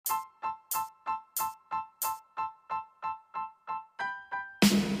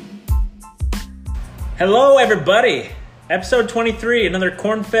Hello, everybody. Episode 23, another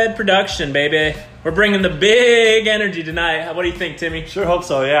corn-fed production, baby. We're bringing the big energy tonight. What do you think, Timmy? Sure hope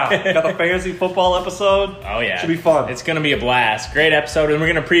so, yeah. Got the fantasy football episode. Oh, yeah. Should be fun. It's going to be a blast. Great episode, and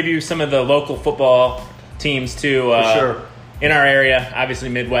we're going to preview some of the local football teams, too. For sure. In our area, obviously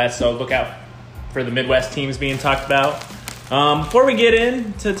Midwest, so look out for the Midwest teams being talked about. Before we get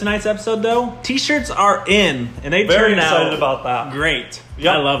into tonight's episode, though, T-shirts are in, and they Very turn out excited about that. great.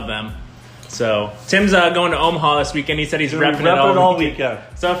 Yep. I love them. So Tim's going to Omaha this weekend. He said he's repping it all weekend.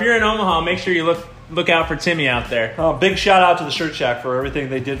 So if you're in Omaha, make sure you look out for Timmy out there. Big shout out to the Shirt Shack for everything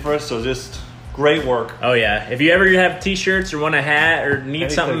they did for us. So just great work. Oh yeah, if you ever have T-shirts or want a hat or need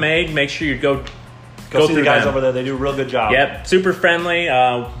something made, make sure you go see the guys over there. They do a real good job. Yep, super friendly.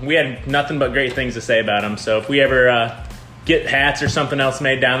 We had nothing but great things to say about them. So if we ever get hats or something else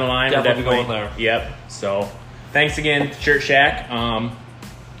made down the line, definitely we're going there. Yep. So thanks again, Shirt Shack.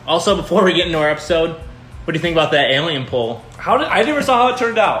 Also, before we get into our episode, what do you think about that alien poll? I never saw how it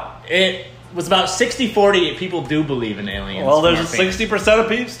turned out. It was about 60-40. People do believe in aliens. Well, there's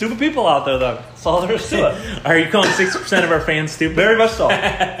 60% of stupid people out there, then. That's all there is to it. Are you calling 60% of our fans stupid? Very much so.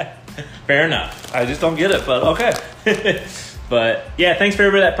 Fair enough. I just don't get it, but okay. But, yeah, thanks for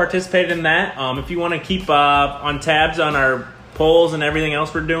everybody that participated in that. If you want to keep on tabs on our polls and everything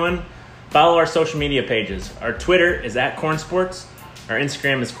else we're doing, follow our social media pages. Our Twitter is @CornSports. Our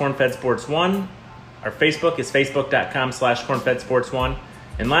Instagram is CornFedSports1. Our Facebook is facebook.com/CornFedSports1.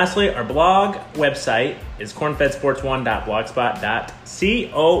 And lastly, our blog website is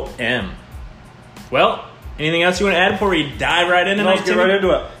cornfedsports1.blogspot.com. Well, anything else you want to add before we dive right in? Let's get right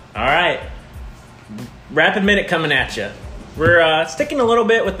into it. All right. Rapid minute coming at you. We're sticking a little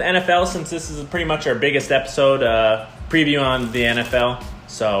bit with the NFL since this is pretty much our biggest episode preview on the NFL.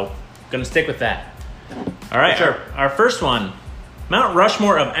 So, going to stick with that. All right. Sure. Our first one. Mount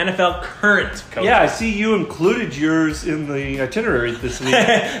Rushmore of NFL current coaches. Yeah, I see you included yours in the itinerary this week.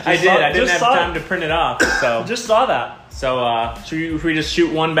 I did. I didn't have time to print it off. So just saw that. So should we just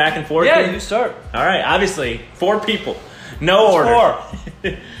shoot one back and forth? Yeah, here? you start. All right. Obviously, 4 people. No order.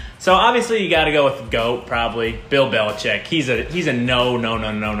 4. So obviously you got to go with GOAT probably. Bill Belichick. He's a no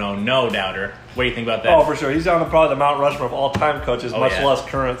doubter. What do you think about that? Oh, for sure. He's on probably the Mount Rushmore of all-time coaches, much less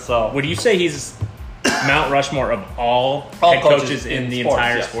current. So would you say he's Mount Rushmore of all head coaches in the sports,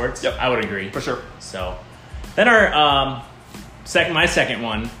 entire yes. sports? Yep. I would agree. For sure. So then my second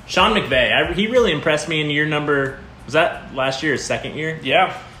one, Sean McVay. He really impressed me in year number, was that last year, his second year?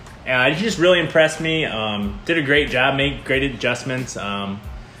 Yeah. He just really impressed me. Did a great job, made great adjustments.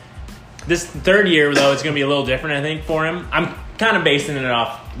 This third year, though, it's going to be a little different, I think, for him. I'm kind of basing it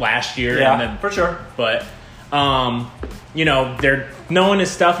off last year. Yeah, for sure. But, they're knowing his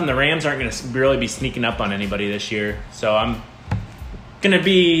stuff, and the Rams aren't going to really be sneaking up on anybody this year. So I'm going to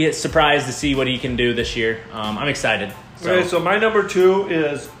be surprised to see what he can do this year. I'm excited. Okay, so my number 2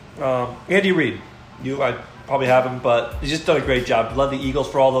 is Andy Reid. I probably have him, but he's just done a great job. Led the Eagles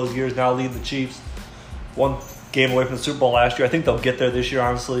for all those years, now lead the Chiefs. One game away from the Super Bowl last year. I think they'll get there this year,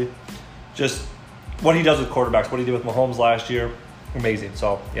 honestly. Just what he does with quarterbacks, what he did with Mahomes last year, amazing.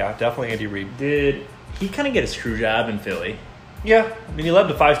 So, yeah, definitely Andy Reid. Did he kind of get a screw job in Philly? Yeah. I mean, he led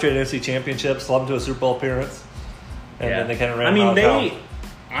to 5 straight NFC championships, led them to a Super Bowl appearance, and then they kind of ran him out of they town.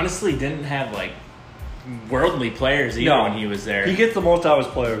 honestly didn't have, worldly players either when he was there. He gets the most out of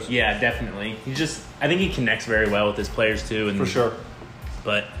his players. Yeah, definitely. I think he connects very well with his players, too. And, for sure.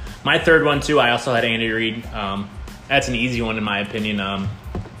 But my third one, too, I also had Andy Reid. That's an easy one, in my opinion.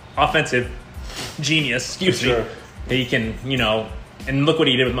 Offensive genius, excuse me. He can, and look what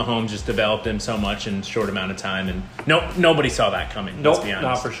he did with Mahomes, just developed him so much in a short amount of time. And nobody saw that coming, let's be honest.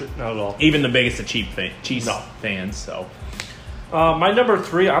 Not for sure. Not at all. Even the biggest of Chiefs fans. So, my number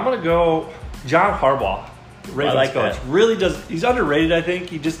 3, I'm going to go John Harbaugh. Ravens coach. That. Really does. He's underrated, I think.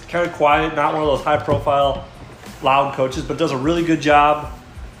 He just kind of quiet, not one of those high-profile, loud coaches, but does a really good job.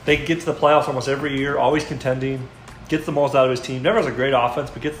 They get to the playoffs almost every year, always contending. Gets the most out of his team. Never has a great offense,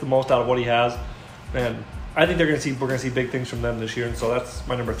 but gets the most out of what he has. And I think we're going to see big things from them this year, and so that's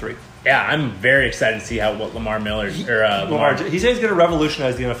my number 3. Yeah, I'm very excited to see what Lamar Miller He said he's going to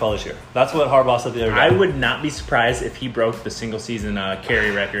revolutionize the NFL this year. That's what Harbaugh said the other day. I would not be surprised if he broke the single-season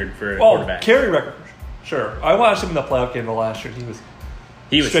carry record for a quarterback. Carry record, sure. I watched him in the playoff game the last year. He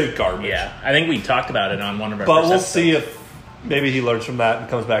was straight garbage. Yeah, I think we talked about it on one of our. But we'll see if maybe he learns from that and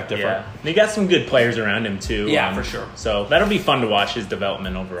comes back different. Yeah, and he got some good players around him too. Yeah, for sure. So that'll be fun to watch his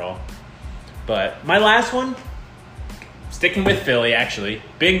development overall. But my last one, sticking with Philly, actually,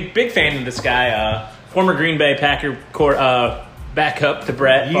 big fan of this guy, former Green Bay Packer backup to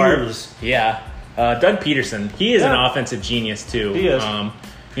Brett years. Favre. Yeah, Doug Peterson. He is an offensive genius too. He is.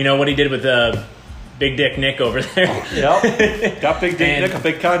 What he did with Big Dick Nick over there. Yep. Got Big Dick Nick a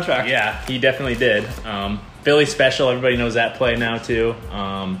big contract. Yeah, he definitely did. Philly special. Everybody knows that play now too.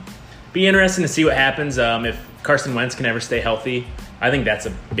 Be interesting to see what happens if Carson Wentz can ever stay healthy. I think that's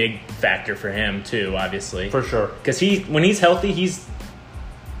a big factor for him too, obviously. For sure. Because when he's healthy, he's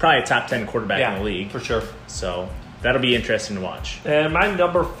probably a top 10 quarterback in the league. For sure. So that'll be interesting to watch. And my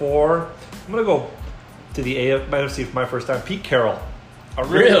number 4, I'm going to go to the NFC for my first time, Pete Carroll. I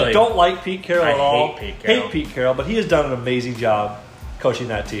really don't like Pete Carroll at all. Hate Pete Carroll, but he has done an amazing job coaching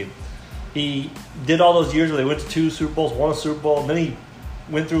that team. He did all those years where they went to 2 Super Bowls, won a Super Bowl, and then he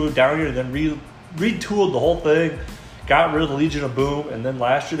went through a down year and then retooled the whole thing, got rid of the Legion of Boom, and then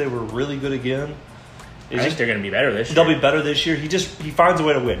last year they were really good again. I think they're going to be better this year. They'll be better this year. He finds a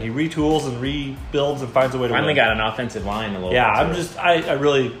way to win. He retools and rebuilds and finds a way to win. Finally got an offensive line a little bit. Yeah, I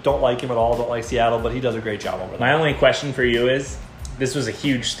really don't like him at all. Don't like Seattle, but he does a great job over there. My only question for you is, this was a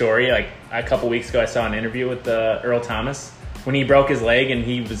huge story. Like a couple weeks ago, I saw an interview with Earl Thomas when he broke his leg and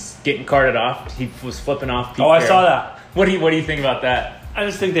he was getting carted off. He was flipping off Pete Carroll. I saw that. What do you think about that? I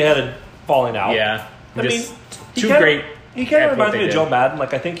just think they had a falling out. Yeah, I mean, two great. He kind of reminds me of Joe Madden.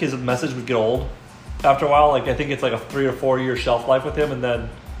 Like I think his message would get old after a while. Like I think it's like a 3 or 4 year shelf life with him, and then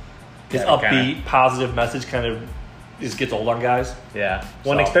his upbeat, positive message kind of just gets old on guys. Yeah.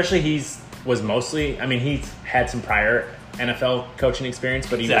 Well, and especially he's had some prior NFL coaching experience,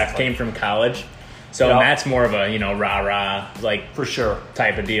 but he came from college. So that's more of a, rah-rah, like, for sure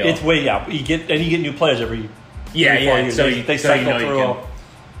type of deal. It's way, you get new players every 3 or 4 years. So they cycle through.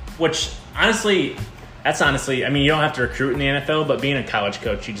 Which, honestly, I mean, you don't have to recruit in the NFL, but being a college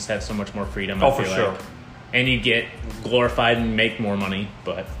coach, you just have so much more freedom. Oh, for sure. And you get glorified and make more money.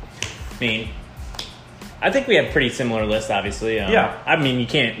 But, I mean, I think we have pretty similar lists, obviously. I mean, you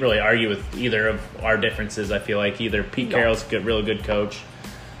can't really argue with either of our differences, I feel like. Either Pete Carroll's a really good coach.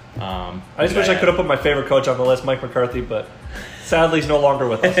 I just wish I could have put my favorite coach on the list, Mike McCarthy, but sadly he's no longer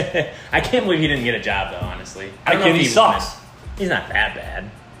with us. I can't believe he didn't get a job, though, honestly. He sucks. He's not that bad.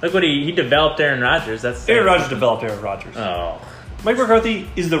 Look what he developed Aaron Rodgers. Aaron Rodgers developed Aaron Rodgers. Oh. Mike McCarthy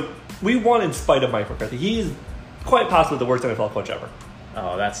we won in spite of Mike McCarthy. He is quite possibly the worst NFL coach ever.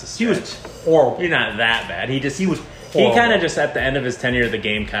 Oh, that's a stretch. He was horrible. You're not that bad. He was horrible. He kind of just, at the end of his tenure, the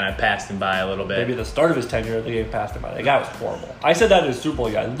game kind of passed him by a little bit. Maybe the start of his tenure, the game passed him by. That guy was horrible. I said that in the Super Bowl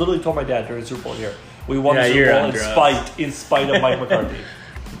year. I literally told my dad during the Super Bowl year, we won the Super Bowl in spite of Mike McCarthy.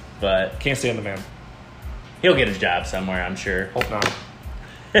 But can't stand the man. He'll get a job somewhere, I'm sure. Hope not.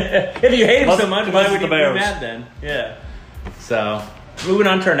 If you hate him so much, why would you be mad then? Yeah. So, moving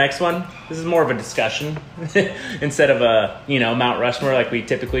on to our next one. This is more of a discussion instead of a, Mount Rushmore like we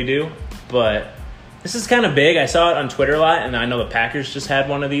typically do. But this is kind of big. I saw it on Twitter a lot, and I know the Packers just had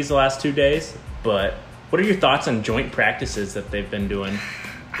one of these the last 2 days. But what are your thoughts on joint practices that they've been doing?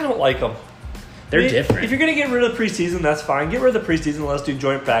 I don't like them. They're different. If you're going to get rid of the preseason, that's fine. Get rid of the preseason and let's do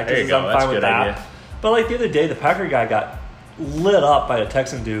joint practices. I'm fine with that. Idea. But like the other day, the Packer guy got lit up by a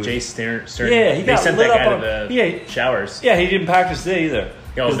Texan dude. Jay Stern. Yeah, he got sent lit that guy up to the showers. Yeah, he didn't practice today either.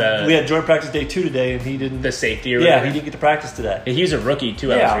 We had joint practice day 2 today, and he didn't. The safety or whatever? Yeah, he didn't get to practice today. He was a rookie,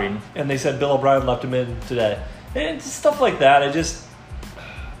 too, I was reading. And they said Bill O'Brien left him in today. And stuff like that,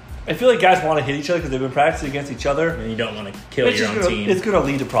 I feel like guys want to hit each other because they've been practicing against each other. And you don't want to kill your own team. It's going to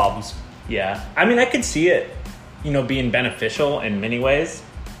lead to problems. Yeah. I mean, I could see it, being beneficial in many ways.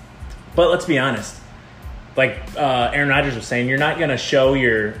 But let's be honest. Like Aaron Rodgers was saying, you're going to show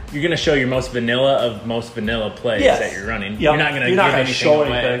your most vanilla plays that you're running. Yep. You're not going to give anything show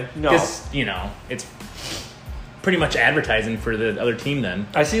away. Because, it's pretty much advertising for the other team then.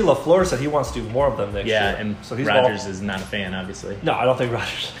 I see LaFleur said he wants to do more of them next year. Yeah, and so Rodgers is not a fan, obviously. No, I don't think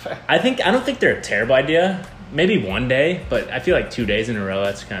Rodgers is a fan. I don't think they're a terrible idea. Maybe one day, but I feel like 2 days in a row,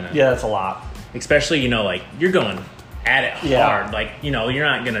 that's kind of... Yeah, that's a lot. Especially, you're going at it hard. Like, you're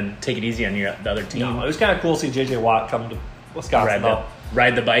not going to take it easy on the other team. No, it was kind of cool to see J.J. Watt come to Wisconsin.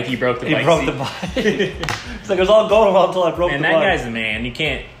 Ride the bike. He broke the bike. He broke the bike. It's like, it was all going well until I broke the bike. And that guy's the man. You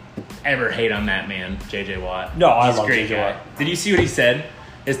can't ever hate on that man, J.J. Watt. No, I love J.J. Watt. Did you see what he said?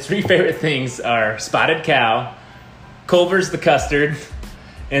 His 3 favorite things are spotted cow, Culver's the custard,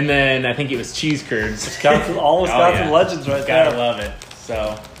 and then I think it was cheese curds. All Wisconsin legends right there. Gotta love it.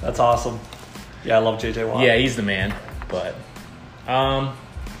 So that's awesome. Yeah, I love J.J. Watt. Yeah, he's the man. But can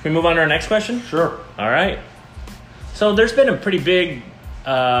we move on to our next question? Sure. All right. So there's been a pretty big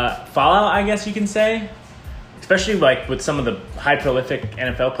fallout, I guess you can say, especially like with some of the high prolific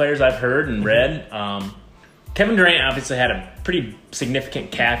NFL players I've heard and read. Kevin Durant obviously had a pretty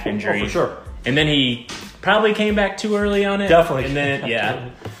significant calf injury. Oh, for sure. And then he probably came back too early on it. Definitely. And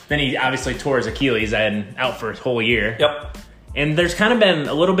then, then he obviously tore his Achilles and out for a whole year. Yep. And there's kind of been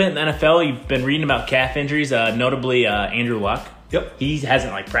a little bit in the NFL. You've been reading about calf injuries, notably Andrew Luck. Yep. He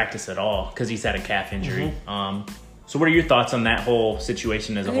hasn't practiced at all because he's had a calf injury. So what are your thoughts on that whole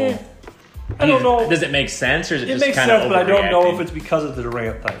situation as a whole? I don't know. Does it make sense, or is it just makes kind of sense, but I don't know if overreacting? it's because of the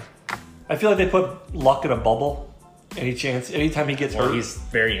Durant thing. I feel like they put Luck in a bubble. Anytime he gets Well, hurt. he's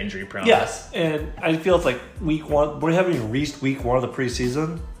very injury prone. Yes, and I feel it's like week one. We haven't even reached week one of the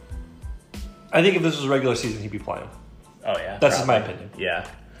preseason. I think if this was regular season, he'd be playing. Oh yeah. That's just my probably. opinion. Yeah.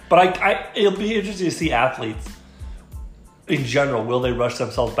 But it'll be interesting to see athletes in general. Will they rush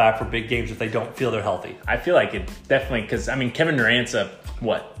themselves back for big games if they don't feel they're healthy? I feel like it definitely, because Kevin Durant's a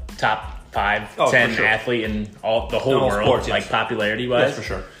top 5, Oh, 10 for sure. athlete in the whole all world, sports, yes. popularity wise. Yes, for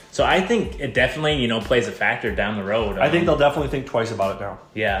sure. So I think it definitely plays a factor down the road. I think they'll definitely think twice about it now.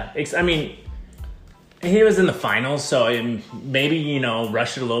 Yeah, he was in the finals, so maybe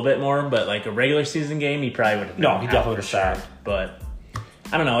rushed it a little bit more. But like a regular season game, he probably would have. No, he definitely would have sat. sat. But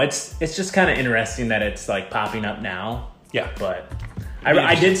I don't know. It's just kind of interesting that it's popping up now. Yeah. But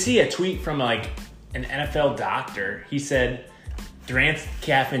I did see a tweet from an NFL doctor. He said Durant's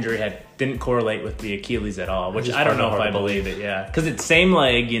calf injury didn't correlate with the Achilles at all, which just I don't find know it if hard I to believe it. Yeah, because it's same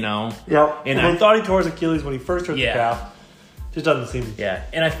leg, Yeah. And I thought he tore his Achilles when he first hurt Yeah. the calf. Just doesn't seem. Yeah,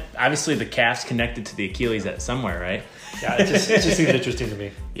 and obviously the calf's connected to the Achilles at somewhere, right? Yeah, it just seems interesting to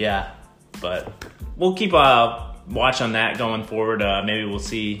me. Yeah, but we'll keep watch on that going forward. Maybe we'll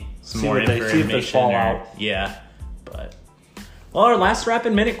see some more See if information. there's fallout. Yeah, but our last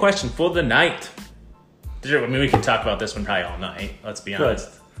rapid minute question for the night. We can talk about this one probably all night. Let's be honest.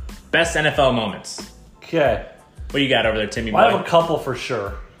 Best NFL moments. Okay. What do you got over there, Timmy boy? I have a couple for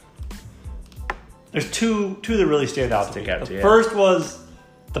sure. There's two that really stand out to me. Stick out to The you. first was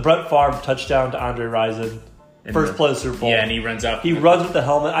the Brett Favre touchdown to Andre Rison. First play of the Super Bowl. Yeah, and he runs up. He runs with the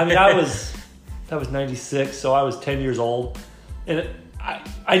helmet. That was 96, so I was 10 years old. And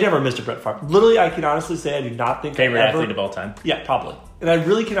I never missed a Brett Favre. Literally, I can honestly say I do not think Favorite I ever... athlete of all time. Yeah, probably. And I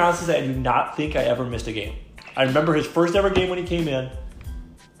really can honestly say I do not think I ever missed a game. I remember his first ever game when he came in.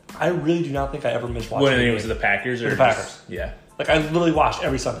 I really do not think I ever missed watching When a it game. was the Packers? Or The Packers. just- yeah. Like, I literally watched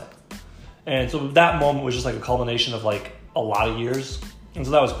every Sunday. And so that moment was just like a culmination of like a lot of years. And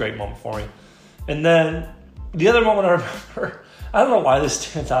so that was a great moment for me. And then the other moment I remember, I don't know why this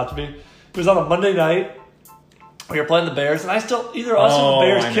stands out to me. It was on a Monday night. We were playing the Bears, and either us or the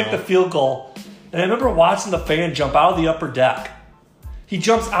Bears I kicked know. the field goal. And I remember watching the fan jump out of the upper deck. He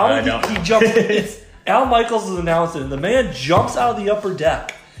jumps out of the, he jumps, it's, Al Michaels is announcing, and the man jumps out of the upper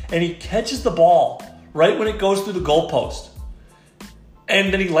deck, and he catches the ball right when it goes through the goalpost.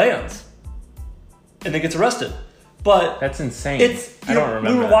 And then he lands. And then gets arrested. But That's insane. I don't remember.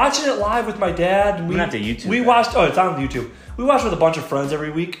 We were that. watching it live with my dad. And we gonna have to YouTube We that. watched. Oh, it's on YouTube. We watched with a bunch of friends every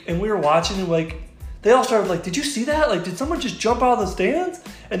week, and we were watching and they all started like, "Did you see that? Like, did someone just jump out of the stands?"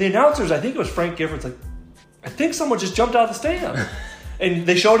 And the announcers, I think it was Frank Giffords, like, "I think someone just jumped out of the stands." And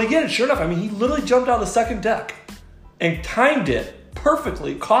they showed it again, and sure enough, he literally jumped out of the second deck and timed it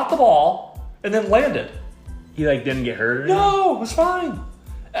perfectly, caught the ball, and then landed. He didn't get hurt? Or No, it was fine.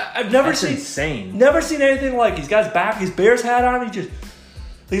 I've never That's seen insane. Never seen anything like. He's got his back, his Bears hat on.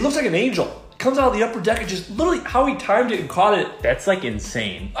 He looks like an angel. Comes out of the upper deck and just literally how he timed it and caught it. That's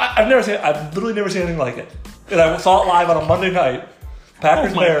insane. I've literally never seen anything like it. And I saw it live on a Monday night.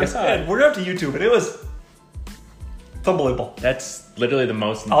 Packers Oh my Bears. God. And we're gonna have to YouTube it. It's unbelievable. That's literally the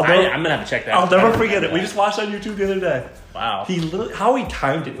most. I'll never- I'm gonna have to check that. I'll out. never forget it. We just watched it on YouTube the other day. Wow. How he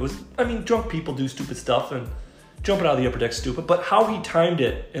timed it. It was. Drunk people do stupid stuff and jumping out of the upper deck stupid. But how he timed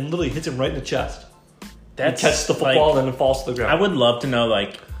it and literally hits him right in the chest. That's He catches the football and then falls to the ground. I would love to know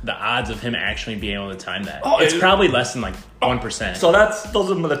the odds of him actually being able to time that. Oh, it's probably less than 1%. So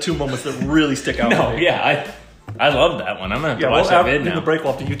those are the two moments that really stick out. no, to me. yeah, I love that one. I'm gonna have to Yeah, watch that after vid now. the break,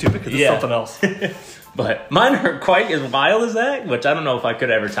 we'll have to YouTube it because Yeah. it's something else. But mine are quite as wild as that, which I don't know if I could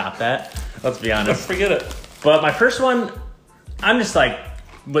ever top that. Let's be honest. Forget it. But my first one, I'm just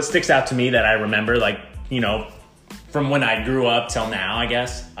what sticks out to me that I remember, from when I grew up till now, I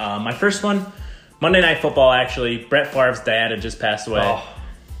guess. My first one, Monday Night Football, actually. Brett Favre's dad had just passed away. Oh.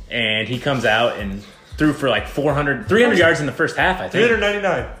 And he comes out and threw for 300 yards in the first half, I think.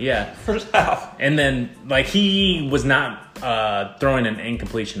 399. Yeah. First half. And then, he was not throwing an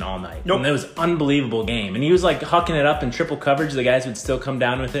incompletion all night. Nope. And it was an unbelievable game. And he was, hucking it up in triple coverage. The guys would still come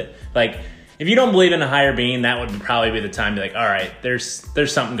down with it. If you don't believe in a higher being, that would probably be the time to be all right, there's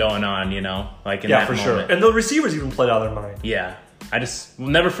something going on, in Yeah, that for moment. sure. And the receivers even played out of their mind. Yeah. I just will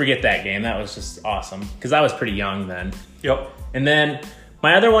never forget that game. That was just awesome. Because I was pretty young then. Yep. And then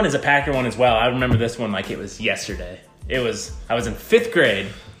my other one is a Packer one as well. I remember this one like it was yesterday. I was in 5th grade.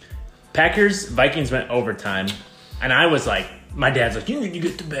 Vikings went overtime. And I was my dad's like, you need to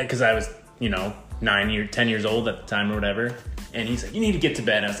get to bed, because I was, 10 years old at the time or whatever. And he's like, you need to get to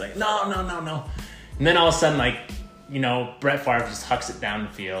bed. And I was like, no. And then all of a sudden, Brett Favre just hucks it down the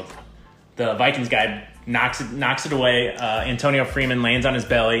field. The Vikings guy knocks it away. Antonio Freeman lands on his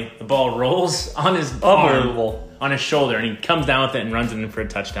belly. The ball rolls on his arm, on his shoulder, and he comes down with it and runs it in for a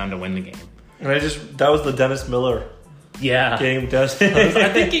touchdown to win the game. And that was the Dennis Miller game. I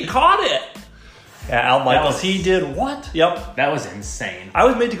think he caught it. Yeah, Al Michaels, he did what? Yep. That was insane. I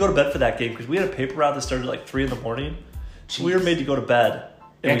was made to go to bed for that game because we had a paper route that started at 3 a.m. So we were made to go to bed.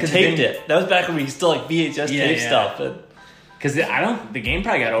 And we taped it. That was back when we still VHS tape stuff. Because the game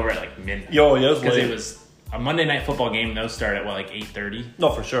probably got over at midnight. It was late. Because it was a Monday Night Football game. Those started at 8:30.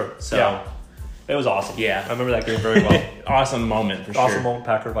 No, for sure. So yeah. It was awesome. Yeah. I remember that game very well. Awesome moment for sure. Awesome moment,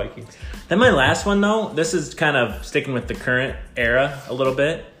 Packer Vikings. Then my last one, though, this is kind of sticking with the current era a little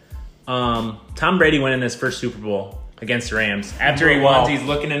bit. Tom Brady winning his first Super Bowl against the Rams. After he won, he's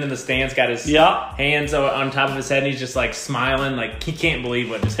looking into the stands, got his hands on top of his head, and he's just smiling, he can't believe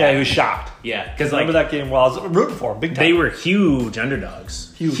what just happened. Yeah, he was shocked. Yeah, because remember that game well. I was rooting for him, big time. They were huge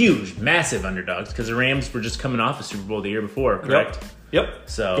underdogs. Huge, massive underdogs, because the Rams were just coming off a Super Bowl the year before, correct? Yep.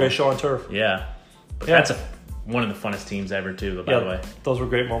 So great show on turf. Yeah. That's one of the funnest teams ever, too, by the way. Those were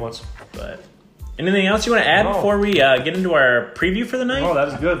great moments. But anything else you want to add before we get into our preview for the night? Oh, that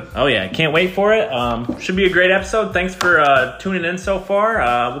is good. Oh, yeah. Can't wait for it. Should be a great episode. Thanks for tuning in so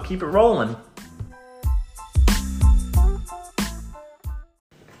far. We'll keep it rolling.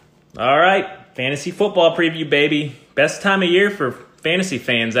 All right. Fantasy football preview, baby. Best time of year for fantasy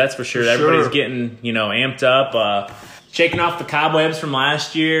fans, that's for sure. Everybody's getting, amped up. Shaking off the cobwebs from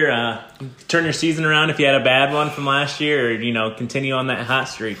last year. Turn your season around if you had a bad one from last year, or, continue on that hot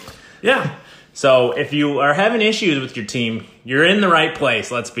streak. Yeah. So if you are having issues with your team, you're in the right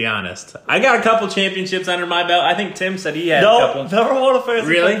place, let's be honest. I got a couple championships under my belt. I think Tim said he had a couple. Never won a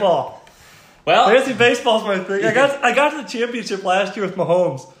fantasy football. Well, fantasy baseball's my thing. I got to the championship last year with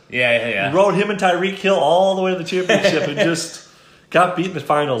Mahomes. Yeah. Rode him and Tyreek Hill all the way to the championship and just got beat in the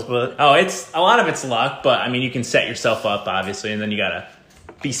finals. But it's a lot of it's luck, but you can set yourself up obviously, and then you gotta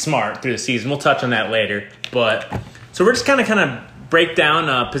be smart through the season. We'll touch on that later. But so we're just kind of break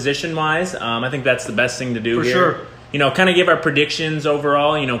down position wise. I think that's the best thing to do for here. sure. Kind of give our predictions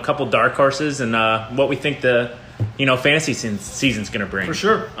overall. A couple dark horses and what we think the fantasy season's gonna bring for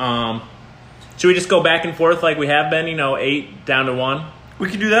sure. Should we just go back and forth like we have been? 8 down to 1. We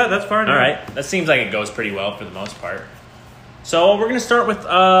can do that. That's fine. All right. That seems like it goes pretty well for the most part. So we're going to start with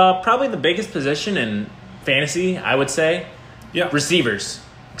probably the biggest position in fantasy, I would say. Yeah. Receivers.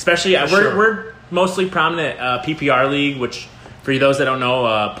 Especially, we're mostly prominent PPR league, which for those that don't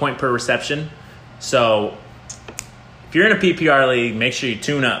know, point per reception. So if you're in a PPR league, make sure you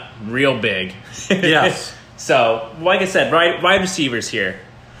tune up real big. Yes. So, like I said, wide receivers here.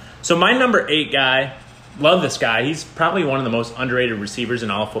 So my number 8 guy, love this guy. He's probably one of the most underrated receivers in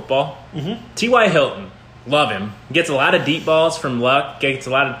all of football. Mm-hmm. T.Y. Hilton. Love him. Gets a lot of deep balls from luck. Gets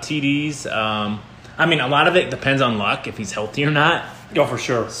a lot of TDs. A lot of it depends on luck, if he's healthy or not. Oh, for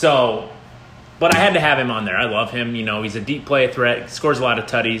sure. So, but I had to have him on there. I love him. He's a deep play threat. Scores a lot of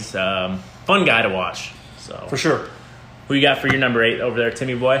tutties. Fun guy to watch. So for sure. Who you got for your number 8 over there,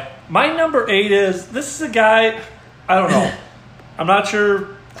 Timmy boy? My number 8 this is a guy, I don't know. I'm not sure.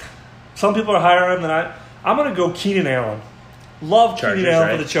 Some people are higher on him than I'm going to go Keenan Allen. Love Keenan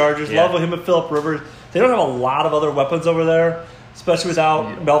Allen for the Chargers. Yeah. Love him and Phillip Rivers. They don't have a lot of other weapons over there, especially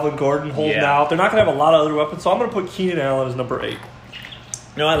without Melvin Gordon holding out. They're not going to have a lot of other weapons, so I'm going to put Keenan Allen as number 8.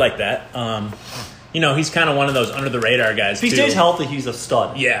 No, I like that. He's kind of one of those under-the-radar guys, If he stays healthy, he's a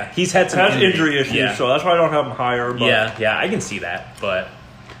stud. Yeah, he's had some injury issues, so that's why I don't have him higher. But. Yeah, I can see that, but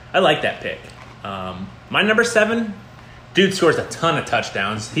I like that pick. My number 7, dude scores a ton of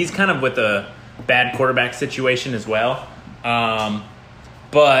touchdowns. He's kind of with a bad quarterback situation as well.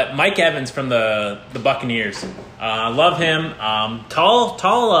 But Mike Evans from the Buccaneers, love him. Tall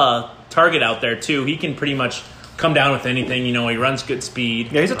target out there too. He can pretty much come down with anything. He runs good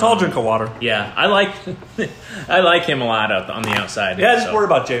speed. Yeah, he's a tall drink of water. Yeah, I like him a lot on the outside. Yeah, I just worry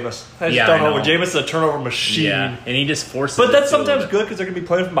about Jameis. I just don't know. Jameis is a turnover machine. Yeah, and he just forces. But that's sometimes good because they're going to be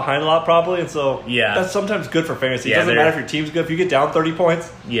playing from behind a lot probably, and so that's sometimes good for fantasy. It doesn't matter if your team's good. If you get down 30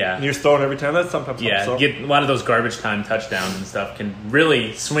 points, and you're throwing every time, that's sometimes get a lot of those garbage time touchdowns and stuff can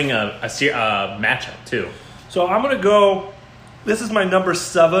really swing a matchup too. So I'm going to go. This is my number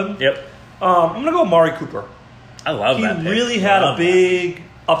 7. Yep. I'm going to go Amari Cooper. I love that. He really had a big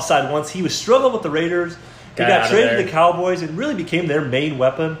upside once. He was struggling with the Raiders. He got traded to the Cowboys and really became their main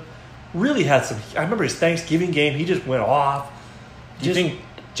weapon. Really had some. I remember his Thanksgiving game. He just went off. Do you think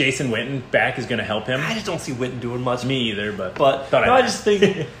Jason Witten back is going to help him. I just don't see Witten doing much. Me either, but I just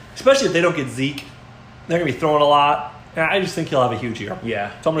think, especially if they don't get Zeke, they're going to be throwing a lot. And I just think he'll have a huge year. Yeah.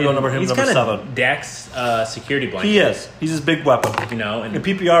 So I'm going to go number 7. He's kind of Dak's security blanket. He is. He's his big weapon. You know, and in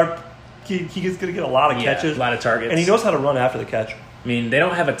PPR, he's going to get a lot of catches. A lot of targets. And he knows how to run after the catch. I mean, they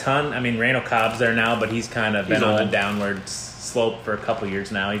don't have a ton. I mean, Randall Cobb's there now, but he's kind of been on a downward slope for a couple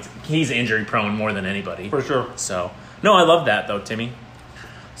years now. He's injury prone more than anybody. For sure. So, no, I love that, though, Timmy.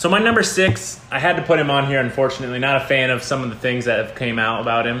 So my number 6, I had to put him on here, unfortunately. Not a fan of some of the things that have came out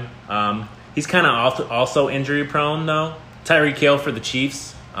about him. He's kind of also injury prone, though. Tyreek Hill for the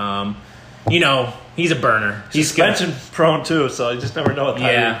Chiefs. You know, he's a burner. He's suspension prone, too, so you just never know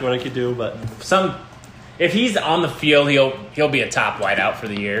what he could do. But if he's on the field, he'll be a top wideout for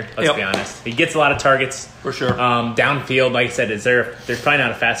the year. Let's be honest. He gets a lot of targets for sure. Downfield, like I said, there's probably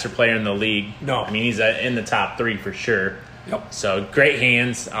not a faster player in the league. No, I mean he's in the top 3 for sure. Yep. So great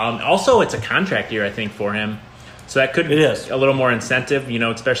hands. Also, it's a contract year, I think, for him. So that could be a little more incentive, you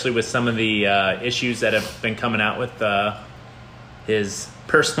know, especially with some of the issues that have been coming out with his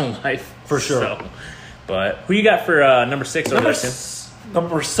personal life. For sure. So, but who you got for number 6 over there, Tim?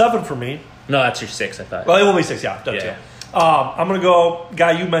 Number 7 for me. No, that's your 6, I thought. Well, it will be 6, yeah. Yeah. I'm going to go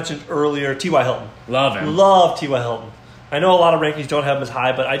guy you mentioned earlier, T.Y. Hilton. Love him. Love T.Y. Hilton. I know a lot of rankings don't have him as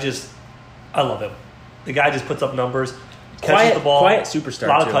high, but I love him. The guy just puts up numbers, catches the ball. Quiet superstar, a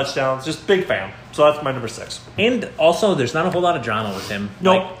lot of touchdowns. Just big fan. So that's my number 6. And also, there's not a whole lot of drama with him.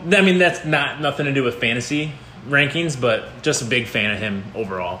 Nope. I mean, that's nothing to do with fantasy rankings, but just a big fan of him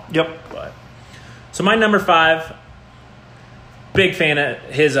overall. Yep. So my number 5, big fan of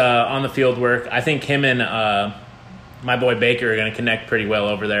his on the field work. I think him and my boy Baker are going to connect pretty well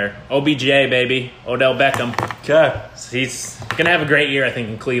over there. OBJ, baby. Odell Beckham. Okay. So he's going to have a great year, I think,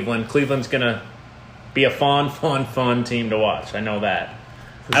 in Cleveland. Cleveland's going to be a fun team to watch. I know that.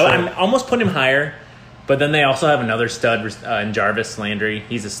 Sure. I'm almost putting him higher, but then they also have another stud in Jarvis Landry.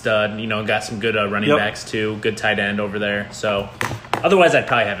 He's a stud. You know, got some good running backs too. Good tight end over there. So otherwise, I'd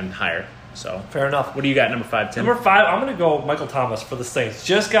probably have him higher. So fair enough. What do you got, number 5, Tim? Number 5, I'm going to go Michael Thomas for the Saints.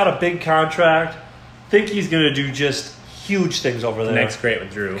 Just got a big contract. Think he's going to do just huge things over there. Connects great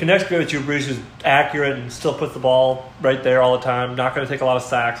with Drew. Brees, who's accurate and still puts the ball right there all the time. Not going to take a lot of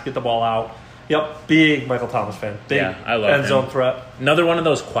sacks, get the ball out. Yep, big Michael Thomas fan. Big I love end zone threat. Another one of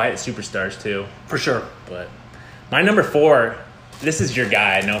those quiet superstars too. For sure. But my number 4, this is your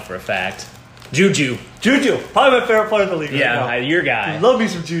guy, I know for a fact. Juju, probably my favorite player in the league. Yeah, right now. Your guy. Love me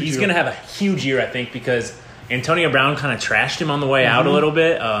some Juju. He's gonna have a huge year, I think, because Antonio Brown kind of trashed him on the way out a little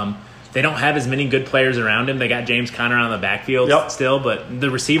bit. They don't have as many good players around him. They got James Conner on the backfield still, but the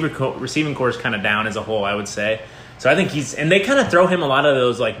receiving core is kind of down as a whole, I would say. So I think and they kind of throw him a lot of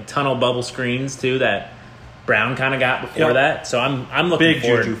those like tunnel bubble screens too that Brown kind of got before that. So I'm looking big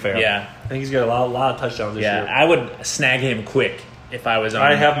forward. Juju fan. Yeah, I think he's got a lot of touchdowns this year. I would snag him quick if I was on.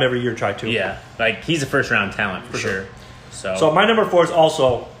 I have him every year, try to. Yeah, like he's a first round talent for sure. So my number 4 is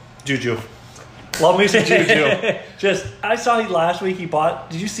also Juju. Love me some Juju. I saw last week he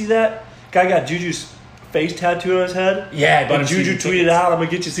bought. Did you see that? Guy got Juju's face tattooed on his head. Yeah, and Juju tweeted out, "I'm gonna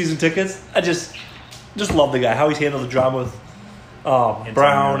get you season tickets." I just love the guy. How he's handled the drama with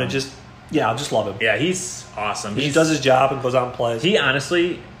Brown and I just love him. Yeah, he's awesome. He does his job and goes out and plays. He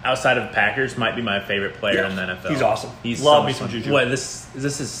honestly, outside of Packers, might be my favorite player in the NFL. He's awesome. He's love me some Juju. What is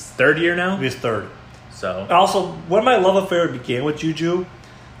this his 3rd year now? His 3rd. So also, when my love affair began with Juju,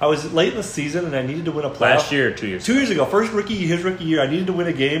 I was late in the season and I needed to win a playoff. Last year or 2 years? 2 years ago. His rookie year, I needed to win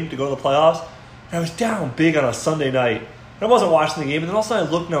a game to go to the playoffs. And I was down big on a Sunday night. And I wasn't watching the game, and then all of a sudden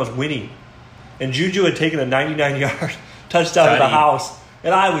I looked and I was winning. And Juju had taken a 99-yard touchdown to the house.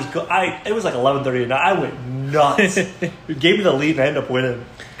 And it was like 11:30 at night. I went nuts. It gave me the lead and I ended up winning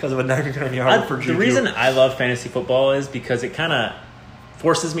because of a 99-yard for Juju. The reason I love fantasy football is because it kind of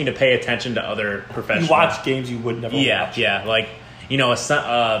forces me to pay attention to other professionals. You watch games you would never watch. Yeah. Like, you know, a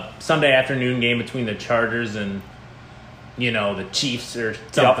Sunday afternoon game between the Chargers and, you know, the Chiefs or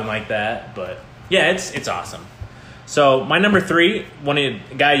something like that. But, yeah, it's awesome. So, my number 3, a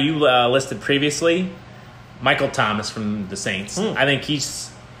guy you listed previously, Michael Thomas from the Saints. I think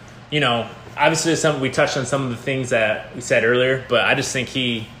he's, you know, obviously we touched on some of the things that we said earlier, but I just think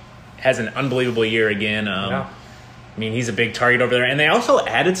he has an unbelievable year again. I mean, he's a big target over there. And they also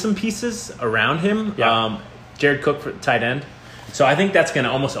added some pieces around him. Jared Cook for tight end. So I think that's going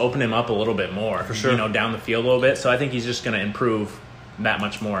to almost open him up a little bit more. For sure. You know, down the field a little bit. So I think he's just going to improve that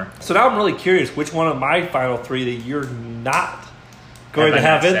much more. So now I'm really curious which one of my final 3 that you're not going to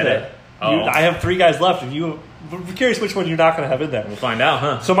have in there. I have 3 guys left, and I'm curious which one you're not going to have in there. We'll find out,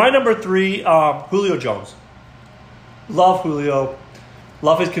 huh? So my number 3, Julio Jones. Love Julio.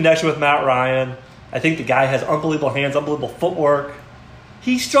 Love his connection with Matt Ryan. I think the guy has unbelievable hands, unbelievable footwork.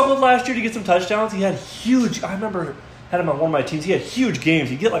 He struggled last year to get some touchdowns. He had huge. I remember had him on one of my teams. He had huge games.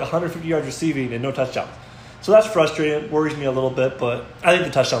 He'd get like 150 yards receiving and no touchdowns. So that's frustrating. It worries me a little bit, but I think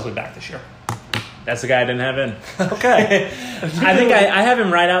the touchdowns will be back this year. That's the guy I didn't have in. Okay. I think I have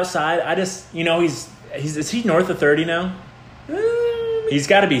him right outside. I just, he's is he north of 30 now? He's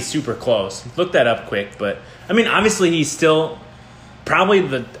got to be super close. Look that up quick. But, I mean, obviously he's still probably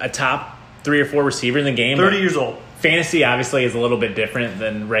a top 3 or 4 receiver in the game. 30 years old. Fantasy, obviously, is a little bit different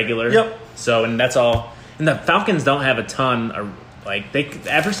than regular. Yep. So, and that's all. And the Falcons don't have a ton of,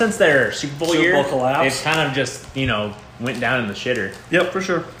 ever since their Super Bowl year, collapse. they've kind of just, went down in the shitter. Yep, for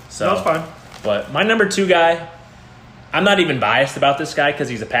sure. So that's fine. But my number 2 guy, I'm not even biased about this guy because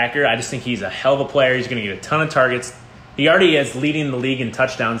he's a Packer. I just think he's a hell of a player. He's going to get a ton of targets. He already is leading the league in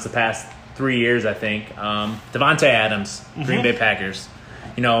touchdowns the past 3 years, I think. Devontae Adams, Green Bay Packers.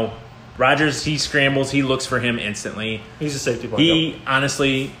 Rodgers, he scrambles. He looks for him instantly. He's a safety blanket. He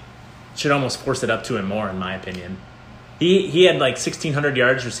honestly should almost force it up to him more, in my opinion. He had 1,600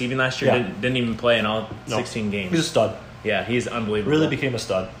 yards receiving last year. Yeah. Didn't even play in all 16 games. He's a stud. Yeah, he's unbelievable. Really became a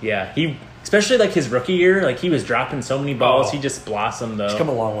stud. Yeah, he especially his rookie year. He was dropping so many balls. Oh. He just blossomed though. He's come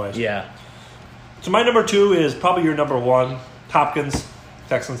a long way. Yeah. So my number 2 is probably your number 1, Hopkins,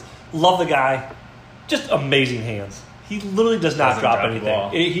 Texans. Love the guy. Just amazing hands. He literally does not Doesn't drop drop the anything. ball.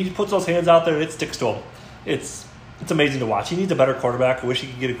 He puts those hands out there and it sticks to him. It's amazing to watch. He needs a better quarterback. I wish he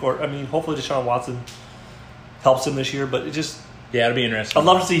could get a quarterback. I mean, hopefully Deshaun Watson helps him this year, but it just... Yeah, it'll be interesting. I'd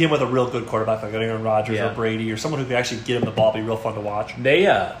love to see him with a real good quarterback like Aaron Rodgers Yeah. or Brady or someone who can actually get him the ball. Be real fun to watch. They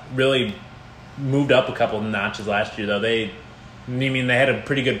really moved up a couple of notches last year, though. They had a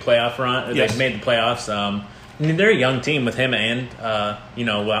pretty good playoff run. Yes. They made the playoffs. They're a young team with him and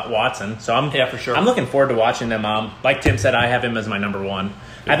Watson. So for sure. I'm looking forward to watching them. Like Tim said, I have him as my number 1.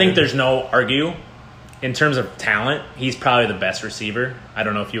 I think there's no argue in terms of talent. He's probably the best receiver. I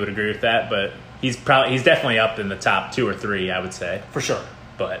don't know if you would agree with that, but he's definitely up in the top 2 or 3. I would say For sure.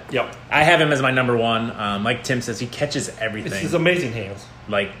 But Yep. I have him as my number 1. Like Tim says, he catches everything. It's his amazing hands.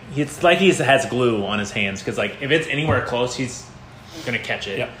 It's like he has glue on his hands because if it's anywhere close, he's gonna catch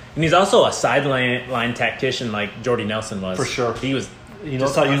it. Yep. And he's also a sideline tactician like Jordy Nelson was. For sure. He was. He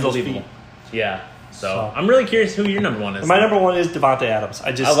knows how to use those feet. unbelievable. Yeah. So I'm really curious who your number 1 is. My number 1 is Devontae Adams.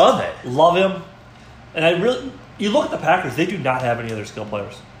 I love it. Love him. And you look at the Packers, they do not have any other skill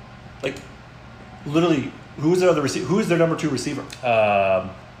players. Literally, who is their other receiver? Who is their number 2 receiver?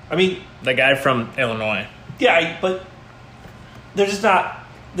 I mean, the guy from Illinois. yeah, but there's not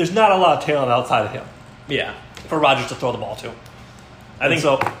a lot of talent outside of him Yeah. for Rodgers to throw the ball to. I think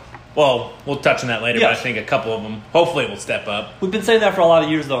so. Well, we'll touch on that later, Yeah. but I think a couple of them hopefully will step up. We've been saying that for a lot of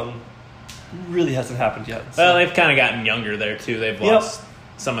years, though, and it really hasn't happened yet. So. Well, they've kind of gotten younger there too. They've lost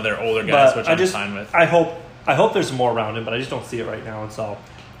some of their older guys, which I'm fine with. I hope there's more around him, but I just don't see it right now, and so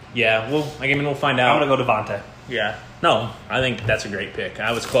Yeah, we'll find out. I'm gonna go Devontae. Yeah. No, I think that's a great pick.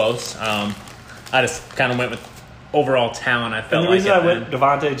 I was close. I just kind of went with overall talent. I felt And the reason I it, went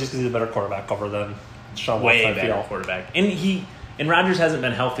Devontae just because he's a better quarterback over than Sean way Watson. better quarterback. And Rodgers hasn't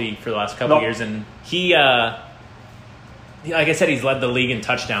been healthy for the last couple of years, and he like I said, he's led the league in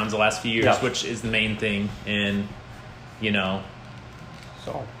touchdowns the last few years, Yeah. which is the main thing. And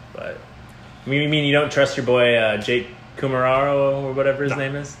So but you mean you don't trust your boy Jake Kumararo or whatever his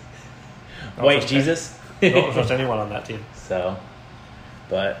name is? White trust Jesus. don't trust anyone on that team. So,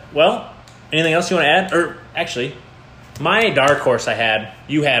 but anything else you want to add? Or actually, my dark horse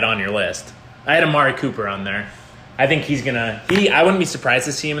you had on your list. I had Amari Cooper on there. I think he's gonna. I wouldn't be surprised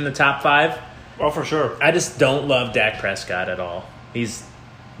to see him in the top 5. Oh, for sure. I just don't love Dak Prescott at all.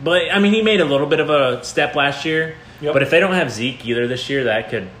 But I mean, he made a little bit of a step last year. Yep. But if they don't have Zeke either this year, that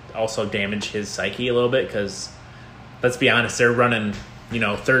could also damage his psyche a little bit. Because let's be honest, they're running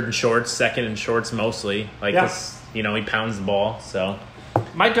 3rd and shorts, 2nd and shorts mostly. He pounds the ball. So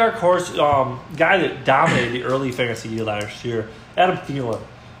My dark horse guy that dominated the early fantasy year last year, Adam Thielen,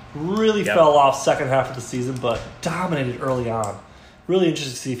 really fell off second half of the season, but dominated early on. Really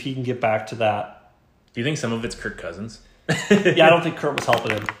interested to see if he can get back to that. Do you think some of it's Kirk Cousins? Yeah, I don't think Kurt was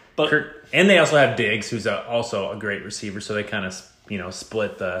helping him. But and they also have Diggs, who's also a great receiver, so they kind of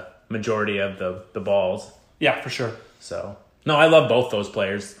split the majority of the balls. Yeah, for sure. So no, I love both those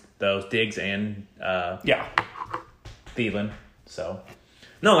players, those Diggs and Thielen. So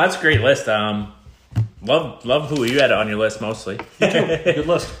no, that's a great list. Love who you had on your list mostly. Good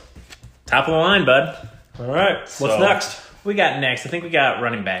list. Top of the line, bud. All right, what's So, next? We got next. I think we got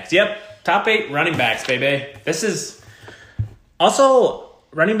running backs. Yep, top 8 running backs, baby. This is also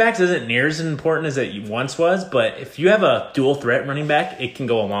running backs isn't near as important as it once was, but if you have a dual threat running back, it can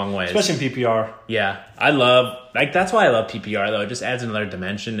go a long way. Especially in PPR. Yeah, that's why I love PPR though. It just adds another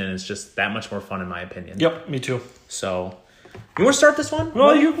dimension, and it's just that much more fun in my opinion. Yep, me too. So, you want to start this one?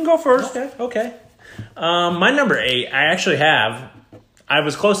 Well, you can go first. Okay. My number 8, I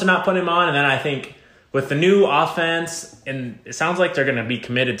was close to not putting him on, and then I think with the new offense, and it sounds like they're going to be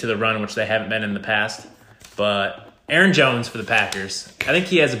committed to the run, which they haven't been in the past, but Aaron Jones for the Packers. I think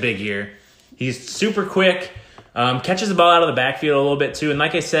he has a big year. He's super quick, catches the ball out of the backfield a little bit too. And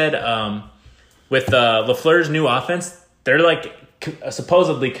like I said, with LaFleur's new offense, they're like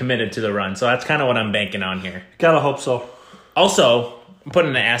supposedly committed to the run. So that's kind of what I'm banking on here. Gotta hope so. Also, I'm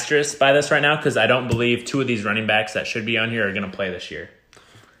putting an asterisk by this right now because I don't believe 2 of these running backs that should be on here are going to play this year.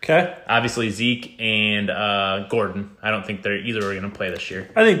 Okay. Obviously, Zeke and Gordon. I don't think they're either are going to play this year.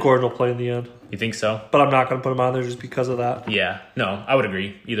 I think Gordon will play in the end. You think so? But I'm not going to put him on there just because of that. Yeah. No, I would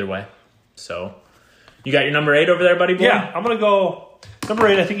agree either way. So, you got your number 8 over there, buddy boy? Yeah, I'm going to go number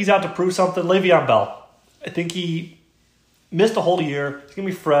 8. I think he's out to prove something. Le'Veon Bell. I think he missed a whole year. He's going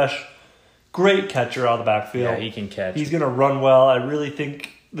to be fresh. Great catcher out of the backfield. Yeah, he can catch. He's going to run well. I really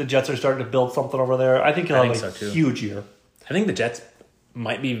think the Jets are starting to build something over there. I think he'll have a huge year. I think the Jets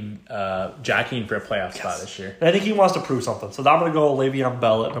might be jockeying for a playoff spot this year. And I think he wants to prove something. So I'm going to go Le'Veon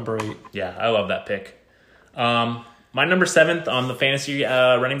Bell at number 8. Yeah, I love that pick. My number 7th on the fantasy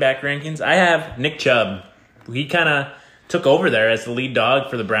running back rankings, I have Nick Chubb. He kind of took over there as the lead dog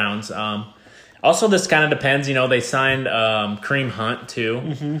for the Browns. Also, this kind of depends. You know, they signed Kareem Hunt too.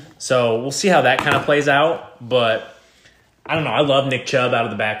 Mm-hmm. So we'll see how that kind of plays out. But I don't know. I love Nick Chubb out of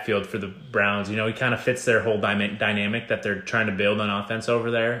the backfield for the Browns. You know, he kind of fits their whole dynamic that they're trying to build on offense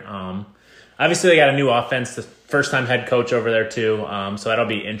over there. Obviously, they got a new offense, the first-time head coach over there too. So that'll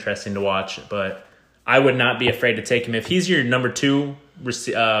be interesting to watch. But I would not be afraid to take him. If he's your number 2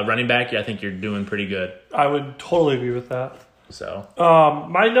 running back, I think you're doing pretty good. I would totally agree with that. So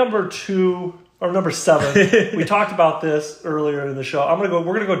my number 2 or number 7, we talked about this earlier in the show.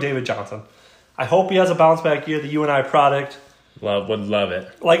 We're gonna go David Johnson. I hope he has a bounce back year. The UNI product. Would love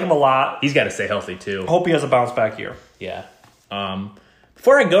it. Like him a lot. He's got to stay healthy too. Hope he has a bounce back year. Yeah.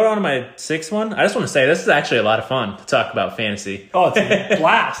 Before I go on to my 6th one, I just want to say this is actually a lot of fun to talk about fantasy. Oh, it's a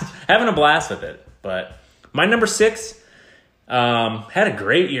blast. Having a blast with it. But my number 6 had a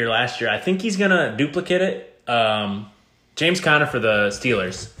great year last year. I think he's gonna duplicate it. James Conner for the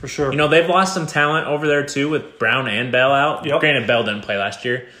Steelers. For sure. You know, they've lost some talent over there too with Brown and Bell out. Yep. Granted, Bell didn't play last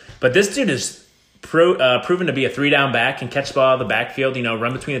year. But this dude is proven to be a 3-down back, can catch the ball out of the backfield, you know,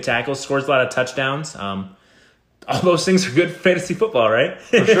 run between the tackles, scores a lot of touchdowns. All those things are good for fantasy football, right?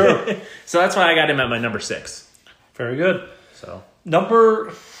 For sure. So that's why I got him at my number 6. Very good. So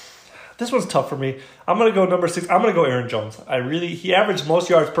this one's tough for me. I'm going to go number 6. I'm going to go Aaron Jones. He averaged most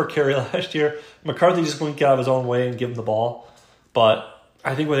yards per carry last year. McCarthy just wouldn't get out of his own way and give him the ball. But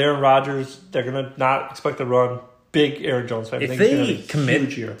I think with Aaron Rodgers, they're going to not expect to run. Big Aaron Jones fan. If they commit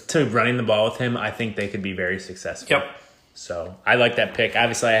to running the ball with him, I think they could be very successful. Yep. So I like that pick.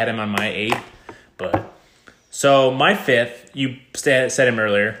 Obviously, I had him on my 8th. So my 5th, you said him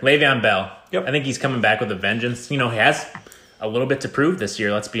earlier, Le'Veon Bell. Yep. I think he's coming back with a vengeance. You know, he has a little bit to prove this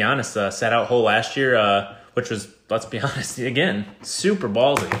year, let's be honest. Sat out whole last year, which was, let's be honest, again, super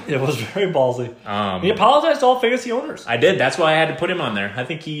ballsy. It was very ballsy. He apologized to all fantasy owners. I did. That's why I had to put him on there. I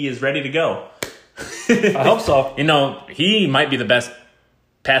think he is ready to go. I hope so. You know, he might be the best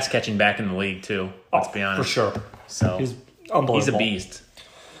pass catching back in the league, too. Let's be honest. For sure. So he's unbelievable. He's a beast.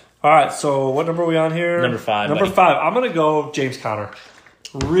 All right, so what number are we on here? Number 5. Number 5. I'm going to go James Conner.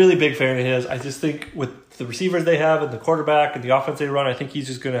 Really big fan of his. I just think with the receivers they have and the quarterback and the offense they run, I think he's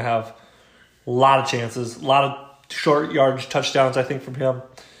just going to have a lot of chances, a lot of short yardage touchdowns, I think, from him.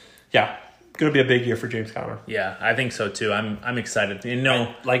 Yeah, going to be a big year for James Conner. Yeah, I think so, too. I'm excited. You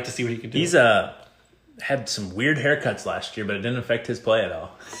know, I'd like to see what he can do. He's had some weird haircuts last year, but it didn't affect his play at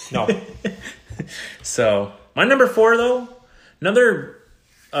all. No. So, my number 4, though, another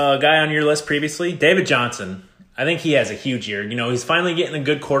guy on your list previously, David Johnson. I think he has a huge year. You know, he's finally getting a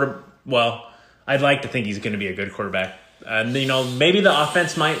good Well, I'd like to think he's going to be a good quarterback. You know, maybe the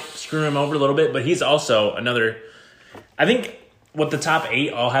offense might screw him over a little bit, but he's also another. I think what the top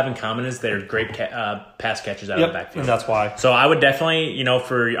 8 all have in common is they're great pass catchers out of the backfield. And that's why. So I would definitely, you know,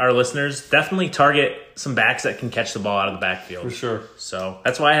 for our listeners, definitely target some backs that can catch the ball out of the backfield. For sure. So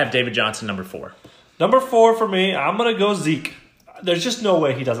that's why I have David Johnson number 4. Number 4 for me, I'm going to go Zeke. There's just no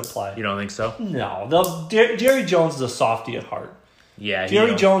way he doesn't play. You don't think so? No. Jerry Jones is a softie at heart. Yeah.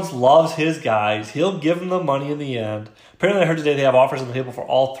 Jerry Jones loves his guys. He'll give them the money in the end. Apparently, I heard today they have offers on the table for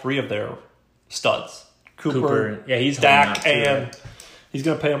all 3 of their studs. Cooper, Yeah, he's Dak, and He's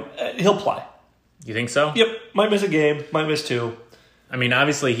going to pay him. He'll play. You think so? Yep. Might miss a game. Might miss 2. I mean,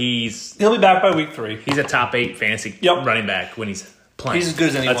 obviously he'll be back by week 3. He's a top 8 fantasy running back when he's playing. He's as good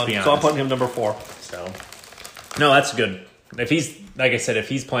as anyone. Let's be honest. So I'm putting him number 4. So, no, that's good. If he's, like I said, if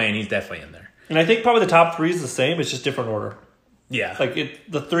he's playing, he's definitely in there. And I think probably the top 3 is the same. It's just different order. Yeah. Like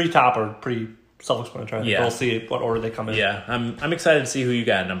the 3 top are pretty self-explanatory. Yeah. We'll see what order they come in. Yeah. I'm excited to see who you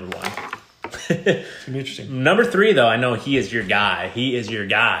got at number 1. It's going to be interesting. Number 3, though, I know he is your guy. He is your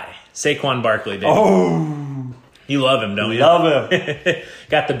guy. Saquon Barkley, baby. Oh. You love him, don't you? Love him.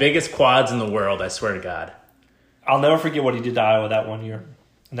 Got the biggest quads in the world, I swear to God. I'll never forget what he did to Iowa that one year.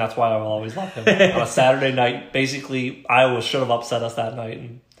 And that's why I will always love him. On a Saturday night, basically, Iowa should have upset us that night.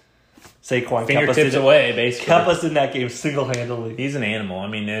 And Saquon fingertips away, basically. Kept us in that game single-handedly. He's an animal. I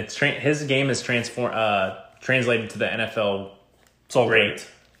mean, his game is translated to the NFL So great.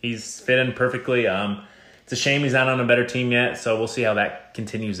 He's fit in perfectly. It's a shame he's not on a better team yet, so we'll see how that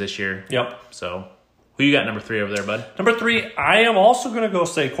continues this year. Yep. So, who you got number 3 over there, bud? Number 3, I am also going to go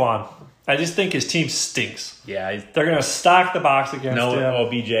Saquon. I just think his team stinks. Yeah. They're going to stock the box against him. No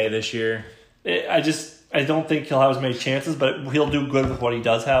OBJ this year. I don't think he'll have as many chances, but he'll do good with what he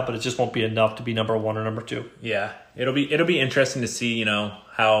does have, but it just won't be enough to be number 1 or number 2. Yeah. It'll be interesting to see,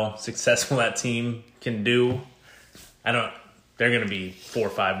 how successful that team can do. They're going to be 4 or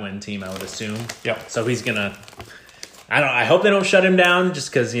 5 win team, I would assume. Yep. So he's going to I hope they don't shut him down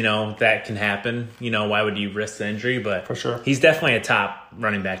just because, that can happen. Why would you risk the injury? But for sure. He's definitely a top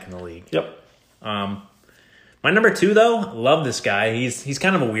running back in the league. Yep. My number 2, though, love this guy. He's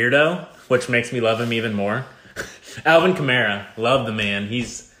kind of a weirdo, which makes me love him even more. Alvin Kamara. Love the man.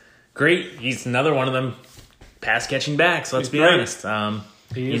 He's great. He's another one of them pass-catching backs, let's be honest.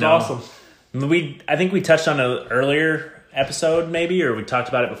 He's awesome. I think we touched on an earlier episode, maybe, or we talked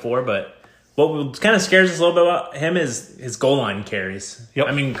about it before, but what kind of scares us a little bit about him is his goal line carries. Yep.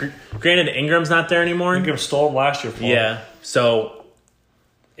 I mean, granted, Ingram's not there anymore. Ingram stole him last year for him. Yeah, so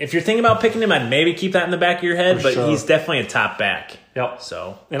if you're thinking about picking him, I'd maybe keep that in the back of your head, but he's definitely a top back. Yep.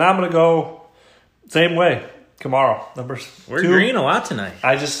 So, and I'm going to go same way. Kamara, number 2. We're agreeing a lot tonight.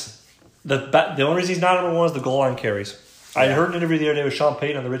 The only reason he's not number 1 is the goal line carries. I heard an interview the other day with Sean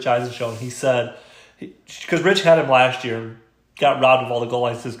Payton on the Rich Eisen show, and he said, because Rich had him last year and got robbed of all the goal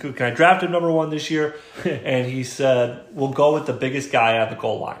lines, he says, can I draft him number 1 this year? And he said, we'll go with the biggest guy on the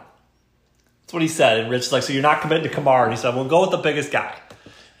goal line. That's what he said. And Rich's like, so you're not committing to Kamara? And he said, we'll go with the biggest guy.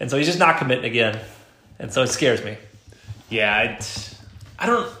 And so he's just not committing again. And so it scares me. Yeah, I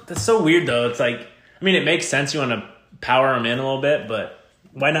don't. That's so weird, though. It's like, I mean, it makes sense. You want to power him in a little bit, but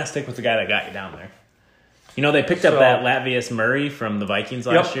why not stick with the guy that got you down there? They picked up that Latavius Murray from the Vikings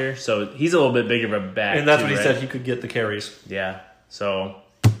last year, so he's a little bit bigger of a back. And that's what he said. He could get the carries. Yeah, so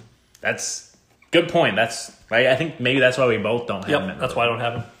that's good point. I think maybe that's why we both don't have him. That's why I don't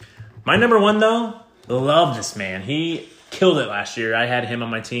have him. My number 1, though, love this man. He killed it last year. I had him on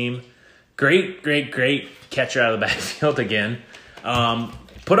my team. Great catcher out of the backfield again.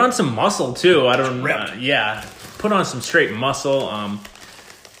 Put on some muscle, too. Put on some straight muscle.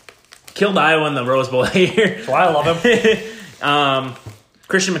 Killed Iowa in the Rose Bowl here. That's why I love him.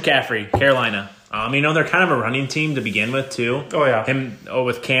 Christian McCaffrey, Carolina. They're kind of a running team to begin with, too. Oh, yeah.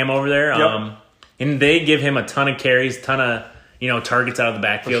 With Cam over there. Yep. And they give him a ton of carries, ton of targets out of the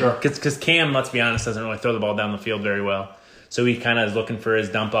backfield. Because Cam, let's be honest, doesn't really throw the ball down the field very well. So he kind of is looking for his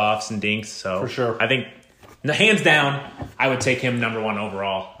dump-offs and dinks. So for sure. I think, hands down, I would take him number 1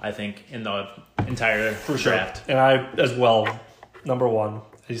 overall, I think, in the entire draft. And I, as well, number 1.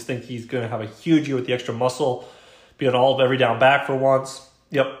 I just think he's going to have a huge year with the extra muscle, be an every down back for once.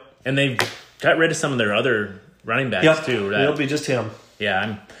 Yep. And they've got rid of some of their other running backs, too. It'll be just him.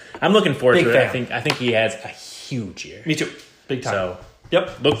 Yeah, I'm looking forward to it. Fan. I think he has a huge year. Me too. Big time. So,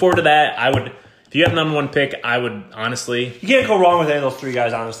 yep. Look forward to that. If you have the number 1 pick, I would honestly... You can't go wrong with any of those 3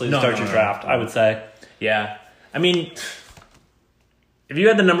 guys, honestly, to start your draft, I would say. Yeah. I mean, if you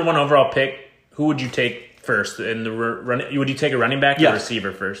had the number 1 overall pick, who would you take first? Would you take a running back or a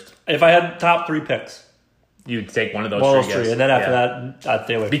receiver first? If I had top 3 picks. You'd take one of those three. And then after that, I'd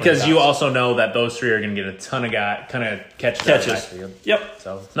stay away from because you also know that those 3 are going to get a ton of catches. Yep.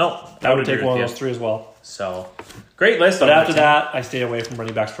 So, no. I would take one of those 3 as well. So, great list. But after that, I stay away from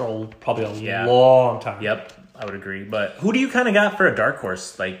running backs for probably a long time. Yep, I would agree. But who do you kind of got for a dark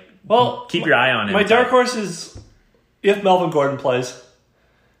horse? Keep your eye on it. My dark horse is if Melvin Gordon plays.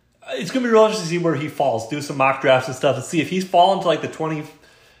 It's going to be real interesting to see where he falls. Do some mock drafts and stuff and see if he's fallen to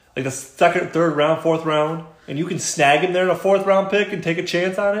the second, third round, fourth round, and you can snag him there in a 4th round pick and take a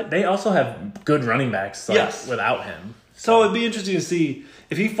chance on it. They also have good running backs without him. So it'd be interesting to see.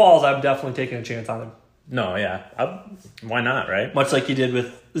 If he falls, I'm definitely taking a chance on him. No, yeah. Why not, right? Much like he did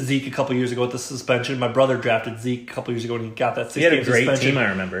with Zeke a couple years ago with the suspension. My brother drafted Zeke a couple years ago and he got that 6-game He had a great suspension. team, I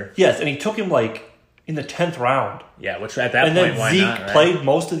remember. Yes, and he took him in the 10th round. Yeah, which at that And point, then why Zeke not, right? played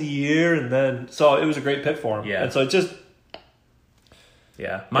most of the year, and then so it was a great pick for him. Yeah. And so it just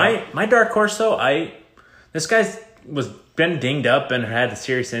Yeah. My dark horse, though, this guy's been dinged up and had a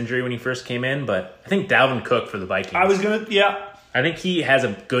serious injury when he first came in, but I think Dalvin Cook for the Vikings. I think he has a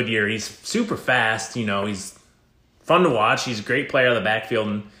good year. He's super fast. He's fun to watch. He's a great player out of the backfield.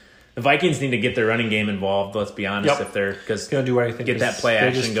 And the Vikings need to get their running game involved, let's be honest, if they're because gonna do anything. Get that play They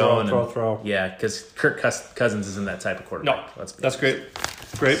action just going. throw. Yeah, because Kirk Cousins isn't that type of quarterback. No, that's great.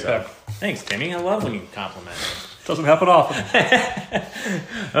 Great pick. Thanks, Timmy. I love when you compliment me. Doesn't happen often.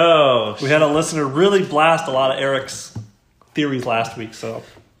 Oh, We had a listener really blast a lot of Eric's theories last week, so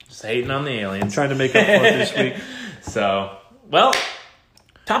just hating on the aliens. trying to make up for it this week. So, well,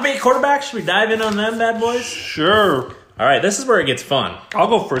 top 8 quarterbacks. Should we dive in on them, bad boys? Sure. All right, this is where it gets fun. I'll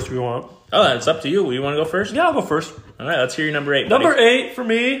go first if you want. Oh, it's up to you. You want to go first? Yeah, I'll go first. All right, let's hear your number 8. Buddy. Number 8 for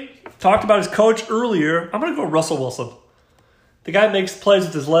me, talked about his coach earlier. I'm going to go Russell Wilson. The guy makes plays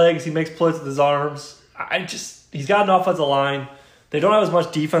with his legs. He makes plays with his arms. He's got an offensive line. They don't have as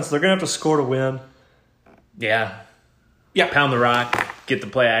much defense. So they're going to have to score to win. Yeah. Yeah. Pound the rock, get the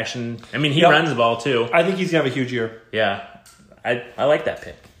play action. I mean, he Yep. runs the ball too. I think he's going to have a huge year. Yeah. I like that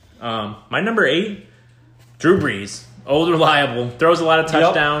pick. My number 8, Drew Brees. Old, reliable, throws a lot of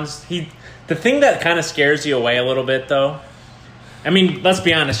touchdowns. The thing that kind of scares you away a little bit, though, I mean, let's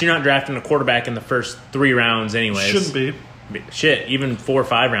be honest, you're not drafting a quarterback in the first 3 rounds anyways. Shouldn't be. Shit, even 4 or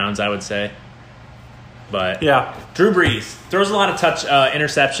 5 rounds, I would say. But Yeah. Drew Brees throws a lot of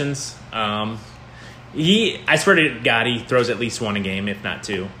interceptions. I swear to God, he throws at least 1 a game, if not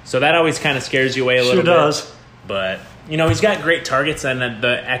 2. So that always kind of scares you away a little bit. Sure does. But, he's got great targets, and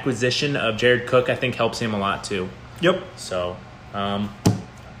the acquisition of Jared Cook, I think, helps him a lot, too. Yep. So,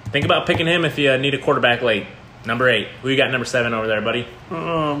 think about picking him if you need a quarterback late. Number 8. Who you got number 7 over there, buddy?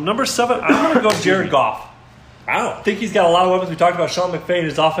 Number 7, I'm going to go Jared Goff. Wow. I think he's got a lot of weapons. We talked about Sean McVay and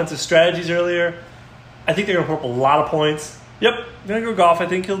his offensive strategies earlier. I think they're going to put up a lot of points. Yep, I'm going to go Goff. I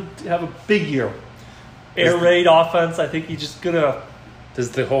think he'll have a big year. Air raid offense, I think he's just going to...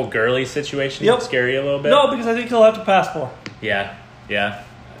 Does the whole Gurley situation Yep. scare you a little bit? No, because I think he'll have to pass more. Yeah.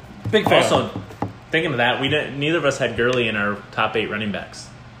 Big fan. Also, thinking of that, neither of us had Gurley in our top 8 running backs,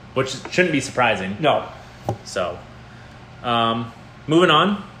 which shouldn't be surprising. No. So, moving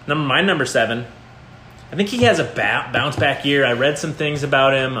on. My number 7. I think he has a bounce back year. I read some things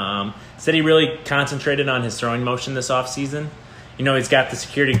about him. Said he really concentrated on his throwing motion this offseason. He's got the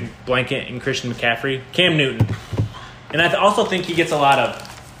security blanket in Christian McCaffrey. Cam Newton. And I also think he gets a lot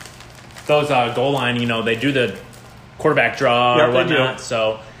of those goal line, they do the quarterback draw or whatnot.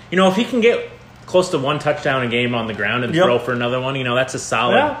 So, if he can get close to 1 touchdown a game on the ground and throw for another one, that's a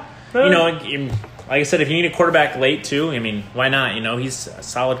solid. Yeah. Like I said, if you need a quarterback late too, why not? He's a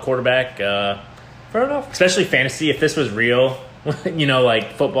solid quarterback. Fair enough. Especially fantasy. If this was real,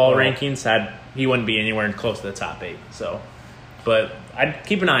 like football rankings, he wouldn't be anywhere close to the top 8. So, but I'd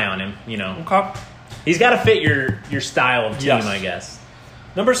keep an eye on him. Okay. He's got to fit your style of team, Yes. I guess.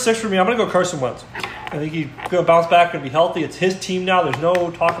 Number 6 for me, I'm going to go Carson Wentz. I think he's going to bounce back and be healthy. It's his team now. There's no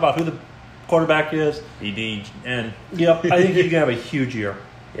talk about who the quarterback is. EDN. Yep. I think he's going to have a huge year.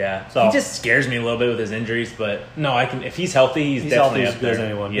 Yeah. So- He just scares me a little bit with his injuries, but no, if he's healthy, he's definitely healthy up as good there. as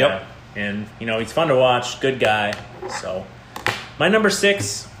anyone. Yeah. Yep. And he's fun to watch, good guy. So, my number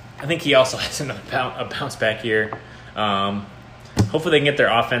 6, I think he also has another bounce back year. Hopefully they can get their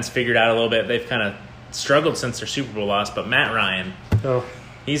offense figured out a little bit. They've kind of struggled since their Super Bowl loss, but Matt Ryan,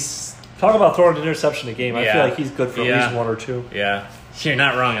 he's Talk about throwing an interception a game. I Yeah. feel like he's good for at least 1 or 2. Yeah, you're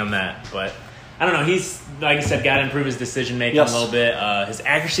not wrong on that. But I don't know. He's, like I said, got to improve his decision making Yes. a little bit. His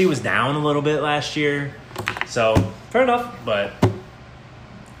accuracy was down a little bit last year. So, Fair enough. but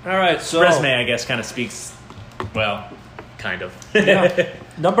All right, so resume, I guess, kind of speaks, well, kind of. yeah.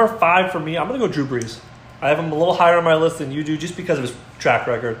 Number 5 for me, I'm going to go Drew Brees. I have him a little higher on my list than you do just because of his track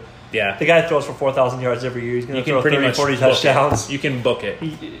record. Yeah. The guy throws for 4,000 yards every year. He's going You to can throw pretty 30, much 40 book touchdowns. it. You can book it.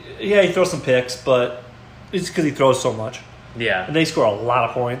 He throws some picks, but it's because he throws so much. Yeah. And they score a lot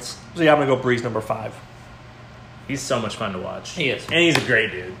of points. So, yeah, I'm going to go Brees number 5. He's so much fun to watch. He is. And he's a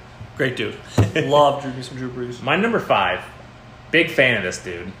great dude. Great dude. Love Drew Brees. My number 5, big fan of this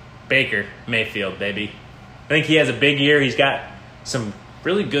dude, Baker Mayfield, baby. I think he has a big year. He's got some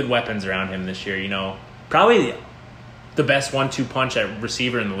really good weapons around him this year. Probably the best 1-2 punch at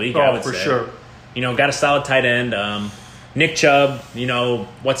receiver in the league, I would for say. sure. Got a solid tight end. Nick Chubb,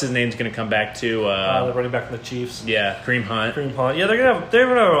 what's his name's going to come back to? The running back from the Chiefs. Yeah, Kareem Hunt. Yeah, they're gonna have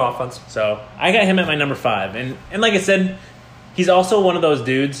an offense. So I got him at my number 5, and like I said, he's also one of those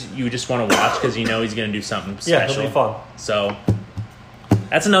dudes you just want to watch because he's going to do something special. Yeah, it'll be fun. So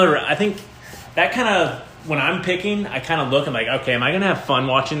that's another. I think that kind of when I'm picking, I kind of look and like, okay, am I going to have fun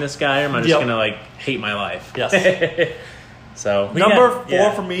watching this guy, or am I just going to hate my life? Yes. So number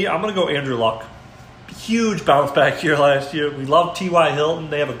 4 for me, I'm gonna go Andrew Luck. Huge bounce back year last year. We love T.Y. Hilton.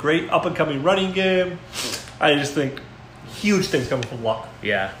 They have a great up and coming running game. I just think huge things coming from Luck.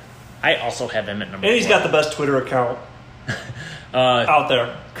 Yeah, I also have him at number. And he's 4. got the best Twitter account out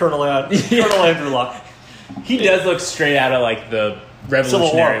there, Colonel Andrew Luck. He does look straight out of the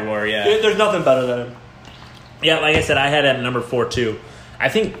Revolutionary War. Yeah, there's nothing better than him. Yeah, like I said, I had it at number 4 too. I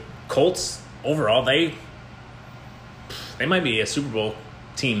think Colts overall they might be a Super Bowl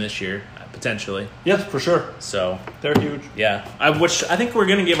team this year potentially. Yes, for sure. So they're huge. Yeah, I think we're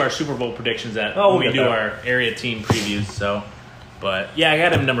gonna give our Super Bowl predictions when we do our area team previews. So, but yeah, I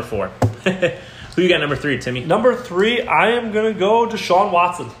got him number 4. Who you got number 3, Timmy? Number 3, I am gonna go Deshaun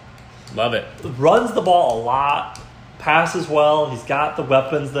Watson. Love it. Runs the ball a lot, passes well. He's got the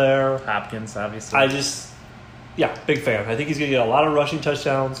weapons there. Hopkins, obviously. Big fan. I think he's gonna get a lot of rushing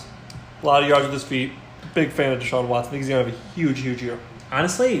touchdowns, a lot of yards with his feet. Big fan of Deshaun Watson. I think he's gonna have a huge, huge year.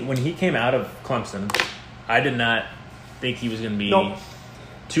 Honestly, when he came out of Clemson, I did not think he was going to be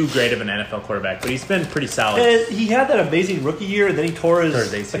too great of an NFL quarterback, but he's been pretty solid. And he had that amazing rookie year, and then he tore his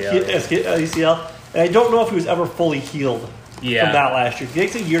ACL. And I don't know if he was ever fully healed from that last year. If it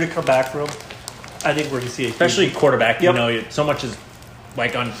takes a year to come back from him, I think we're going to see especially quarterback. Yep. So much is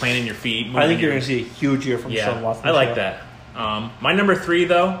on planting your feet. I think you're going to see a huge year from Deshaun Watson. I like that. My number 3,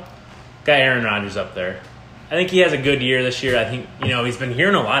 though, got Aaron Rodgers up there. I think he has a good year this year. I think, he's been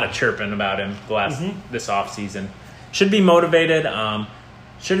hearing a lot of chirping about him this offseason. Should be motivated.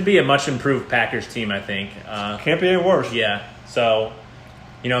 Should be a much improved Packers team, I think. Can't be any worse. Yeah. So,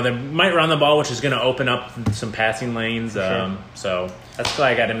 they might run the ball, which is going to open up some passing lanes. Sure. So that's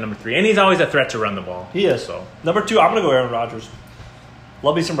why I got him number 3. And he's always a threat to run the ball. He is. So number 2, I'm going to go Aaron Rodgers.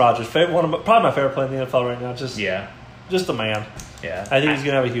 Love me some Rodgers. Probably my favorite player in the NFL right now. Just the man. Yeah, I think he's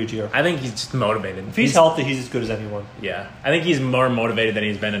going to have a huge year. I think he's just motivated. If he's healthy, he's as good as anyone. Yeah, I think he's more motivated than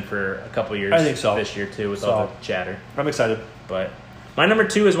he's been in for a couple of years. I think so. This year too, with all the chatter. I'm excited. But my number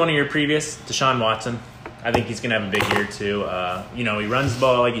 2 is one of your previous, Deshaun Watson. I think he's going to have a big year too. He runs the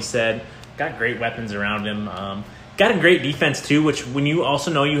ball like you said. Got great weapons around him. Got a great defense too. Which when you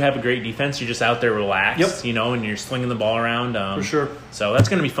also know you have a great defense, you're just out there relaxed. Yep. And you're slinging the ball around. For sure. So that's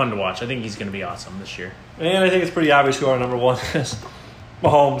going to be fun to watch. I think he's going to be awesome this year. And I think it's pretty obvious who our number 1 is.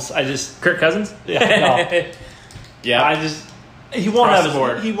 Mahomes. Kirk Cousins? Yeah. No. Yeah. He won't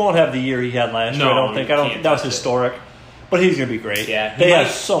have the year he had last year. I don't think that was historic. But he's going to be great. Yeah. They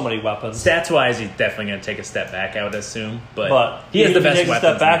have so many weapons. Stats wise, he's definitely going to take a step back, I would assume. But he has the best weapons. If he takes a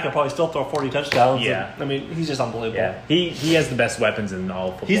step back, he'll probably still throw 40 touchdowns. Yeah. He's just unbelievable. Yeah. He has the best weapons in all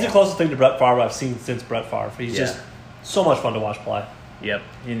of football. He's the closest thing to Brett Favre I've seen since Brett Favre. He's just so much fun to watch play. Yep.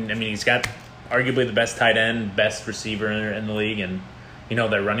 And, he's got arguably the best tight end, best receiver in the league, and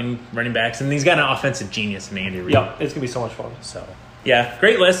they're running backs, and he's got an offensive genius in Andy Reid. Yeah, it's gonna be so much fun. So yeah,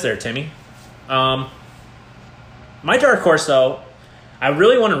 great list there, Timmy. My dark horse though, I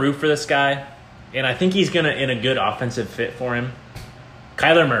really want to root for this guy, and I think he's gonna in a good offensive fit for him.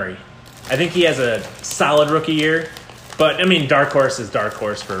 Kyler Murray, I think he has a solid rookie year, but dark horse is dark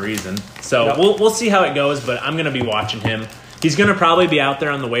horse for a reason. So we'll see how it goes, but I'm gonna be watching him. He's gonna probably be out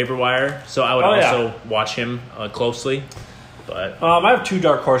there on the waiver wire, so I would also watch him closely. But I have 2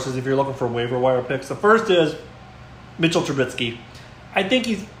 dark horses if you're looking for waiver wire picks. The first is Mitchell Trubisky. I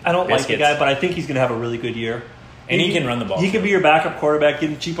don't like the guy, but I think he's going to have a really good year. And he can run the ball. He can be your backup quarterback,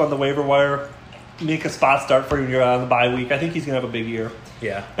 getting cheap on the waiver wire, make a spot start for you when you're on the bye week. I think he's going to have a big year.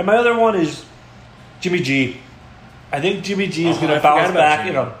 Yeah. And my other one is Jimmy G. I think Jimmy G is going to bounce back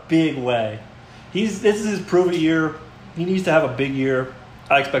in a big way. This is his proven year. He needs to have a big year.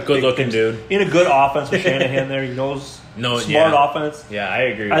 I expect good-looking dude. In a good offense with Shanahan there. He knows smart offense. Yeah, I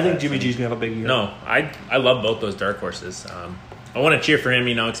agree. I think Jimmy G's going to have a big year. No, I love both those dark horses. I want to cheer for him,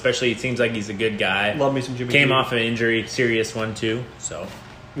 especially it seems like he's a good guy. Love me some Jimmy G. Came off an injury, serious one too. So,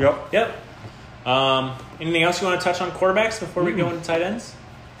 Yep. Anything else you want to touch on quarterbacks before we go into tight ends?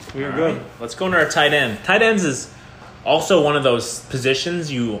 We are good. Right. Let's go into our tight end. Tight ends is also one of those positions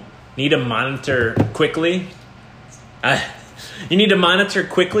you need to monitor quickly. You need to monitor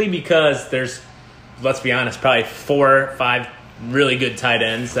quickly because there's, let's be honest, probably 4 or 5 really good tight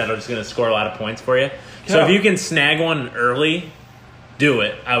ends that are just going to score a lot of points for you. So if you can snag one early, do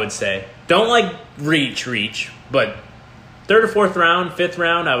it, I would say. Don't reach, but third or fourth round, fifth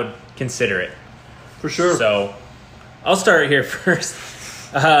round, I would consider it. For sure. So I'll start here first.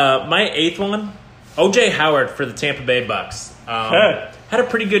 My eighth one, O.J. Howard for the Tampa Bay Bucks. Had a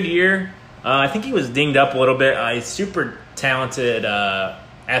pretty good year. I think he was dinged up a little bit. He's super talented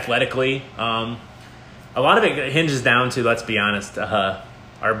athletically. A lot of it hinges down to, let's be honest,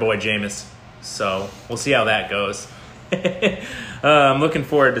 our boy Jameis. So we'll see how that goes. I'm looking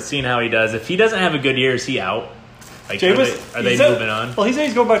forward to seeing how he does. If he doesn't have a good year, is he out? Like, Jameis, are they moving on? Well, he said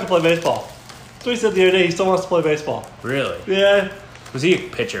he's going back to play baseball. That's what he said the other day. He still wants to play baseball. Really? Yeah. Was he a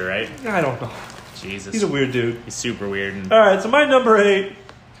pitcher, right? I don't know. Jesus. He's a weird dude. He's super weird. All right, so my number 8,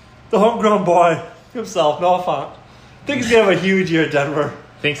 the homegrown boy himself, Noah Fant. I think he's going to have a huge year at Denver.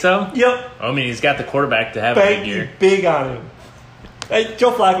 Think so? Yep. I mean, he's got the quarterback to have a big year. Big on him. Hey,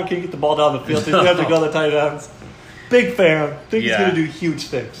 Joe Flacco can't get the ball down the field, so he's going to have to go to the tight ends. Big fan. Think he's going to do huge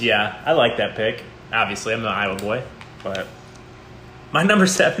things. Yeah, I like that pick. Obviously, I'm the Iowa boy. But my number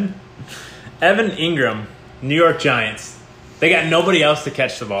 7, Evan Ingram, New York Giants. They got nobody else to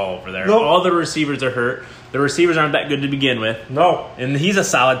catch the ball over there. Nope. All the receivers are hurt. The receivers aren't that good to begin with. No. And he's a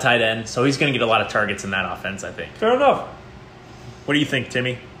solid tight end, so he's going to get a lot of targets in that offense, I think. Fair enough. What do you think,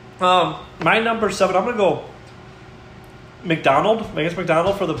 Timmy? My number 7, I'm going to go Vance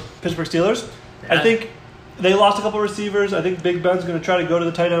McDonald for the Pittsburgh Steelers. Yeah. I think they lost a couple receivers. I think Big Ben's going to try to go to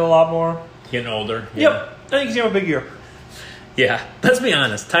the tight end a lot more. Getting older. Yep. I think he's going to have a big year. Yeah. Let's be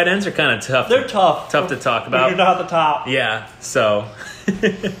honest. Tight ends are kind of tough. They're tough. Tough to talk But about. you're not at the top. Yeah. So,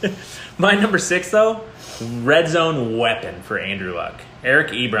 my number 6, though, red zone weapon for Andrew Luck.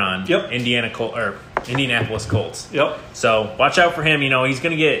 Eric Ebron. Yep. Indianapolis Colts. Yep. So, watch out for him. You know, he's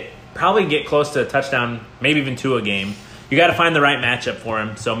going to probably get close to a touchdown, maybe even 2 a game. You got to find the right matchup for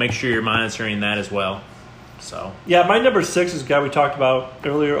him, so make sure you're monitoring that as well. So yeah, my number 6 is a guy we talked about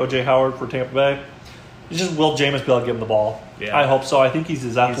earlier, O.J. Howard for Tampa Bay. It's just will Jameis be able to give him the ball? Yeah. I hope so. I think he's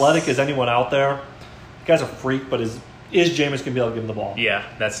as athletic as anyone out there. The guy's a freak, but is Jameis going to be able to give him the ball? Yeah,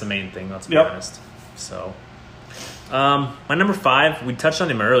 that's the main thing, let's be honest. So, my number 5, we touched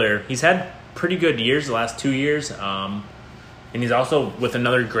on him earlier. He's had pretty good years the last 2 years, and he's also with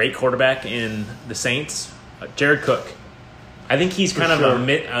another great quarterback in the Saints, Jared Cook. I think he's kind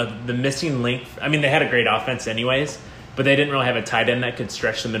of the missing link. I mean, they had a great offense anyways, but they didn't really have a tight end that could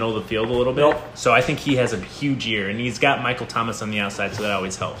stretch the middle of the field a little bit. Nope. So I think he has a huge year, and he's got Michael Thomas on the outside, so that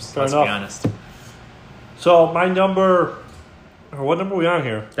always helps. Fair Let's enough. be honest. So my number, or what number are we on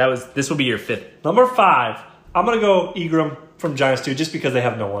here? This will be your 5th. Number 5. I'm going to go Ingram from Giants too, just because they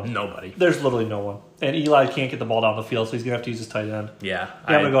have no one. Nobody. There's literally no one. And Eli can't get the ball down the field, so he's going to have to use his tight end. Yeah.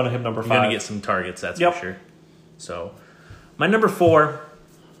 I'm going to go to him number 5. Going to get some targets, that's Yep. for sure. So, my number 4,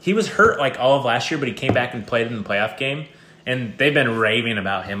 he was hurt like all of last year, but he came back and played in the playoff game, and they've been raving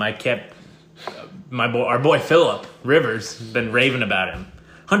about him. I kept our boy Phillip Rivers been raving about him.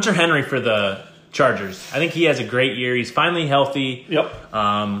 Hunter Henry for the Chargers. I think he has a great year. He's finally healthy. Yep.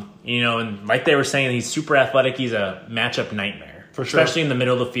 And like they were saying, he's super athletic. He's a matchup nightmare, For sure. especially in the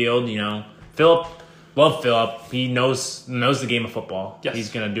middle of the field. You know, love Phillip. He knows the game of football. Yes. He's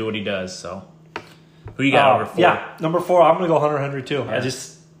gonna do what he does. So, who you got over 4? Yeah, number 4. I'm going to go Hunter Henry too. Yeah.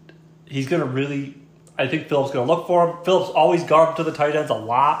 He's going to really. I think Phillips going to look for him. Phillips always gone to the tight ends a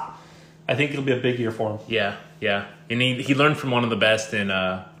lot. I think it'll be a big year for him. Yeah. And he learned from one of the best in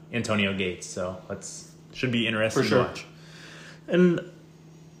Antonio Gates. So should be interesting For sure. to watch. And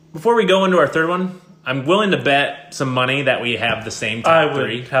before we go into our 3rd one, I'm willing to bet some money that we have the same I top would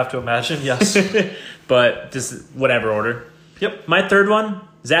 3. have to imagine, yes. But just whatever order. Yep. My 3rd one,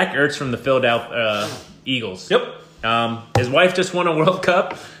 Zach Ertz from the Philadelphia Eagles. Yep. His wife just won a World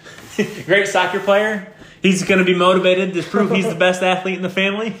Cup. Great soccer player. He's going to be motivated to prove he's the best athlete in the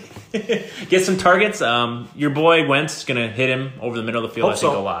family. Get some targets. Your boy Wentz is going to hit him over the middle of the field, Hope I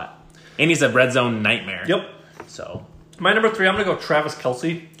think, so. a lot. And he's a red zone nightmare. Yep. So, My number 3, I'm going to go Travis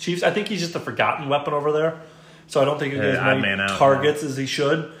Kelce, Chiefs. I think he's just a forgotten weapon over there. So I don't think he'll get odd as man many out, targets as he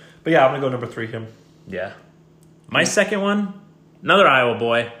should. But yeah, I'm going to go number 3 him. yeah. My 2nd one, another Iowa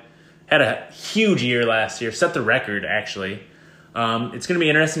boy. Had a huge year last year. Set the record, actually. It's going to be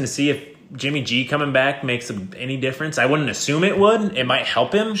interesting to see if Jimmy G coming back makes any difference. I wouldn't assume it would. It might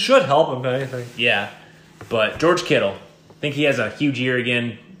help him. Should help him, if anything. Yeah. But George Kittle, I think he has a huge year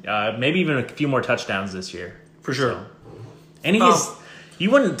again. Maybe even a few more touchdowns this year. For sure. So. And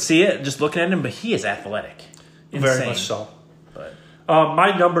you wouldn't see it just looking at him, but he is athletic. Insane. Very much so. But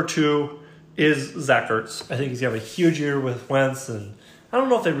My number 2 is Zach Ertz. I think he's going to have a huge year with Wentz. And I don't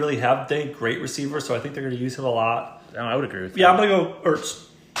know if they really have any great receivers, so I think they're going to use him a lot. no, I would agree with you. Yeah, I'm going to go Ertz.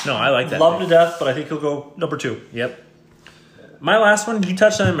 No, I like that. Love him to death, but I think he'll go number 2. Yep. My last one, you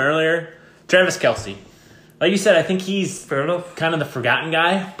touched on him earlier. Travis Kelce. like you said, I think he's Fair enough. kind of the forgotten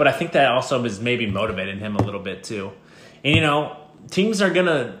guy, but I think that also has maybe motivated him a little bit too. And, teams are going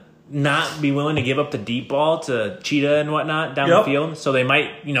to not be willing to give up the deep ball to Cheetah and whatnot down the field. So they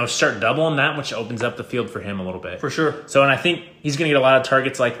might, start doubling that, which opens up the field for him a little bit. For sure. So, and I think he's going to get a lot of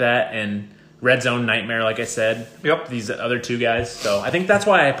targets like that and red zone nightmare, like I said. Yep. These other two guys. So I think that's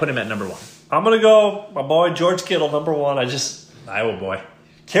why I put him at number 1. I'm going to go my boy George Kittle, number 1. Iowa boy.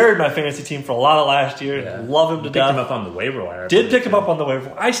 Carried my fantasy team for a lot of last year. Yeah. Love him to Picked death. him up on the waiver wire. Did pick him up on the waiver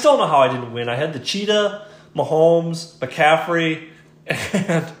wire. I still don't know how I didn't win. I had the Cheetah, Mahomes, McCaffrey,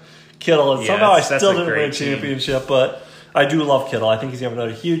 and Kittle. And somehow I still didn't win a championship, but I do love Kittle. I think he's going to have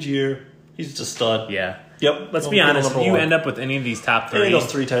another huge year. He's just a stud. Yeah. Yep. Let's be honest. If you end up with any of these top 3. Any of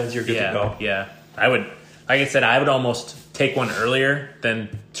those 3 times, you're good to go. Yeah. I would, like I said, I would almost take one earlier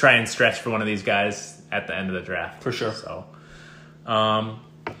than try and stretch for one of these guys at the end of the draft. For sure. So,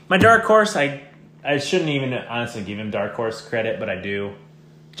 my dark horse, I shouldn't even honestly give him dark horse credit, but I do.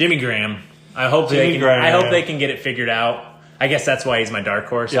 Jimmy Graham. I hope they can get it figured out. I guess that's why he's my dark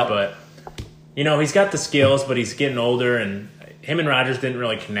horse. Yep. But he's got the skills, but he's getting older, and him and Rodgers didn't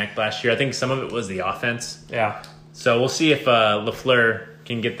really connect last year. I think some of it was the offense. Yeah. So we'll see if LaFleur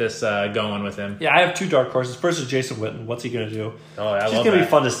can get this going with him. Yeah, I have 2 dark horses. First is Jason Witten. What's he going to do? Oh, He's going to be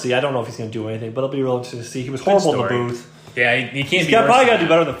fun to see. I don't know if he's going to do anything, but it'll be real interesting to see. He was horrible in the booth. Yeah, he can't. He's probably got to do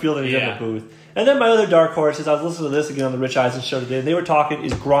better in the field than he did in the booth. And then my other dark horse is I was listening to this again on the Rich Eisen show today. And they were talking,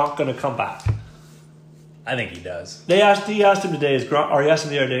 is Gronk going to come back? I think he does. He asked him today, he asked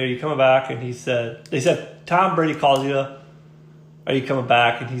him the other day, are you coming back? And they said, Tom Brady calls you, are you coming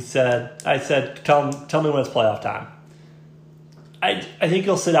back? And I said, tell me when it's playoff time. I think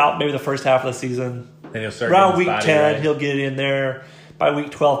he'll sit out maybe the first half of the season. Then he'll start around week 10, right? He'll get in there. By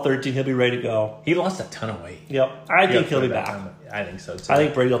week 12, 13, he'll be ready to go. He lost a ton of weight. Yep. I think he'll be back. I think so, too. I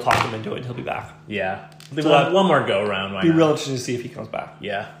think Brady will talk him into it, and he'll be back. Yeah. One more go-around. It'll be real interesting to see if he comes back.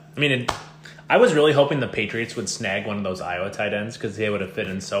 Yeah. I mean, I was really hoping the Patriots would snag one of those Iowa tight ends because they would have fit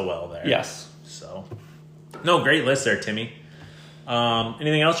in so well there. Yes. So, no, great list there, Timmy.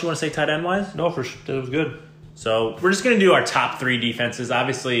 Anything else you want to say tight end-wise? No, for sure. That was good. So, we're just going to do our top 3 defenses.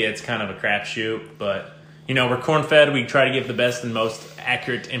 Obviously, it's kind of a crapshoot, but... we're corn-fed. We try to give the best and most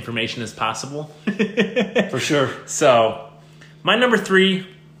accurate information as possible. For sure. So, my number 3,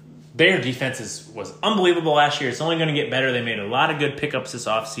 their defense was unbelievable last year. It's only going to get better. They made a lot of good pickups this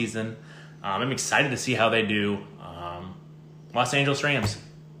offseason. I'm excited to see how they do. Los Angeles Rams.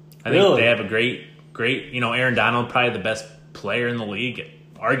 I think they have a great, Aaron Donald, probably the best player in the league,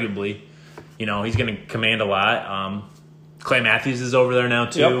 arguably. He's going to command a lot. Clay Matthews is over there now,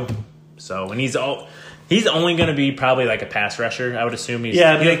 too. Yep. So, and he's only going to be probably like a pass rusher, I would assume. He's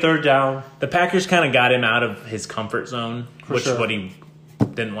third down. The Packers kind of got him out of his comfort zone, which is what he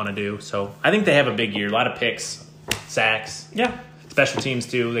didn't want to do. So I think they have a big year. A lot of picks, sacks. Yeah. Special teams,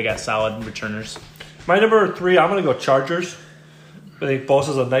 too. They got solid returners. My number 3, I'm going to go Chargers. I think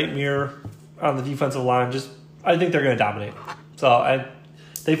Bosa's a nightmare on the defensive line. I think they're going to dominate. So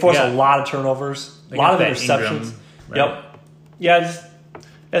they force a lot of turnovers, a lot of interceptions. Ingram, right? Yep. Yeah,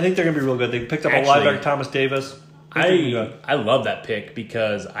 I think they're going to be real good. They picked up a linebacker, Thomas Davis. I love that pick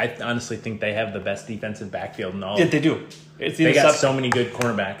because I honestly think they have the best defensive backfield in all. Yeah, they do. They got so many good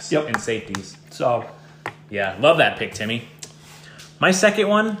cornerbacks and safeties. So, yeah, love that pick, Timmy. My second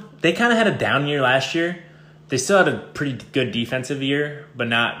one, they kind of had a down year last year. They still had a pretty good defensive year, but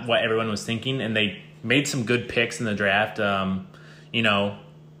not what everyone was thinking. And they made some good picks in the draft.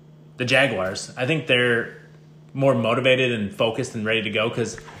 The Jaguars. I think they're more motivated and focused and ready to go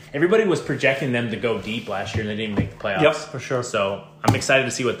because everybody was projecting them to go deep last year and they didn't make the playoffs. Yep, for sure. So I'm excited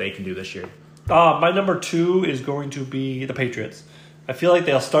to see what they can do this year. My number 2 is going to be the Patriots. I feel like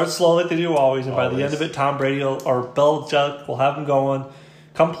they'll start slow like they do always, and by the end of it, Tom Brady or Belichick will have them going.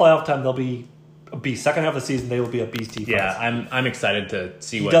 Come playoff time, they'll be a beast. Second half of the season, they will be a beast defense. Yeah, I'm excited to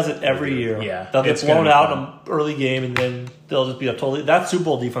see he what does it every year. Yeah, they'll get blown out in an early game, and then they'll just be a totally. That Super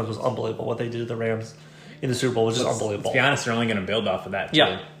Bowl defense was unbelievable. What they did to the Rams in the Super Bowl was just unbelievable. To be honest, they're only going to build off of that, too.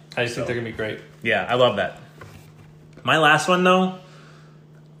 Yeah, I just think they're going to be great. Yeah, I love that. My last one, though,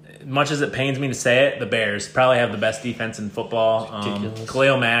 much as it pains me to say it, the Bears probably have the best defense in football.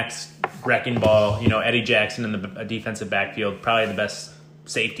 Khalil Mack's wrecking ball. Eddie Jackson in the defensive backfield, probably the best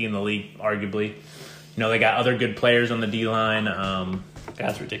safety in the league, arguably. They got other good players on the D-line.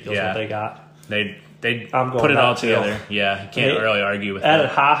 That's ridiculous what they got. They put it all together. Yeah, you can't really argue with that. Added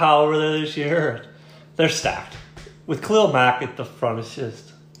Ha-Ha over there this year. They're stacked. With Khalil Mack at the front, it's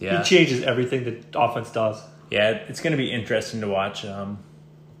just he changes everything the offense does. Yeah, it's going to be interesting to watch.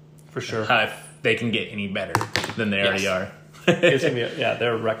 For sure. If they can get any better than they already are. It's gonna be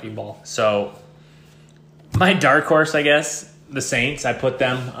they're a wrecking ball. So, My dark horse, I guess, the Saints. I put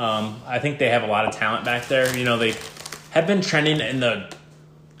them. I think they have a lot of talent back there. You know, they have been trending in the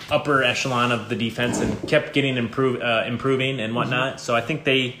upper echelon of the defense and kept getting improving and whatnot. So I think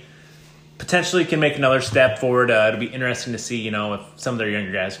they potentially can make another step forward. It'll be interesting to see, you know, if some of their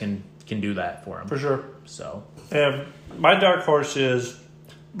younger guys can do that for them. For sure. So, and my dark horse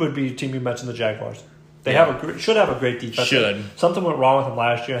would be the team you mentioned, the Jaguars. They should have a great defense. Should. Something went wrong with them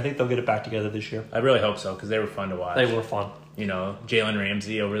last year. I think they'll get it back together this year. I really hope so because they were fun to watch. They were fun. You know, Jalen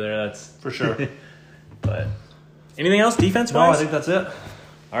Ramsey over there. That's for sure. But anything else defense-wise? No, I think that's it.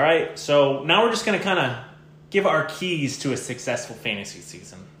 All right, so now we're just going to kind of give our keys to a successful fantasy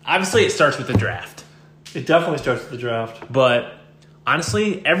season. Obviously, it starts with the draft. It definitely starts with the draft. But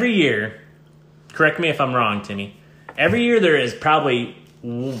honestly, every year, correct me if I'm wrong, Timmy, every year there is probably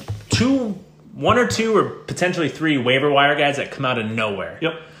one or two or potentially three waiver wire guys that come out of nowhere.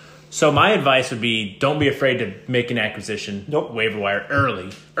 Yep. So my advice would be don't be afraid to make an acquisition waiver wire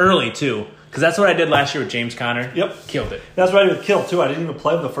early too. Because that's what I did last year with James Conner. Yep. Killed it. That's what I did with Kill, too. I didn't even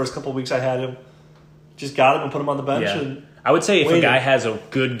play him the first couple of weeks I had him. Just got him and put him on the bench. Yeah. And I would say if waited. a guy has a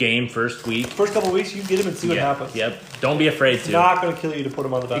good game first week. First couple of weeks, you get him and see what happens. Yep. Don't be afraid It's to. not going to kill you to put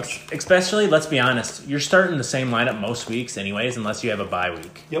him on the bench. Especially, let's be honest, you're starting the same lineup most weeks anyways, unless you have a bye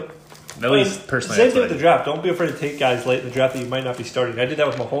week. Yep. At least personally. Same thing with the draft. Don't be afraid to take guys late in the draft that you might not be starting. I did that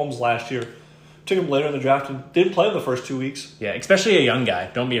with Mahomes last year. Took him later in the draft and didn't play him the first 2 weeks. Yeah, especially a young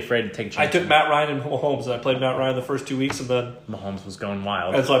guy. Don't be afraid to take a chance. I took Matt Ryan and Mahomes, and I played Matt Ryan the first 2 weeks, and then Mahomes was going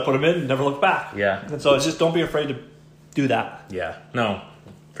wild. And so I put him in and never looked back. Yeah. And so it's just don't be afraid to do that. Yeah. No,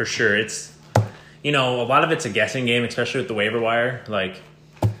 for sure. It's, you know, a lot of it's a guessing game, especially with the waiver wire. Like,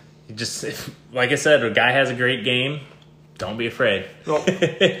 you just, like I said, a guy has a great game, don't be afraid. Nope.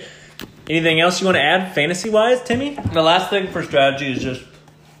 Anything else you want to add fantasy-wise, Timmy? The last thing for strategy is just,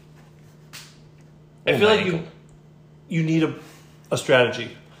 I feel like you need a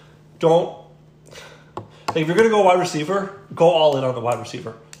strategy. Don't, like if you're going to go wide receiver, go all in on the wide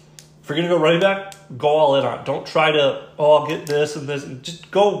receiver. If you're going to go running back, go all in on it. Don't try to, I'll get this and this. And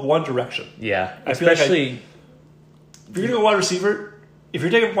just go one direction. Yeah, I feel like especially if you're going to go wide receiver, if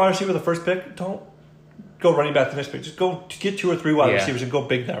you're taking wide receiver the first pick, don't go running back the next pick. Just go get 2 or 3 wide receivers and go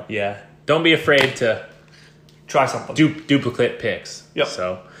big there. Yeah, don't be afraid to try something. Duplicate picks. Yep.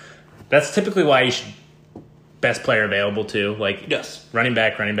 So that's typically why you should best player available too. Like running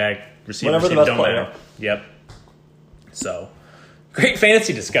back, receiver. Whatever the best player. Matter. Yep. So great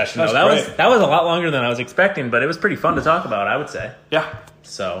fantasy discussion though. That That was a lot longer than I was expecting, but it was pretty fun to talk about, I would say. Yeah.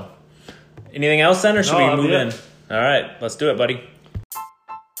 So anything else then, or should we move in? All right, let's do it, buddy.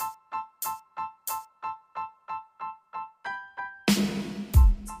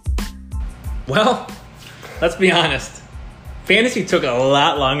 Well, let's be honest. Fantasy took a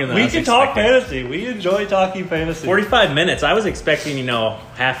lot longer than I was expecting. We can talk fantasy. We enjoy talking fantasy. 45 minutes. I was expecting,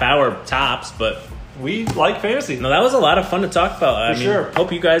 half hour tops, but we like fantasy. No, that was a lot of fun to talk about. Sure.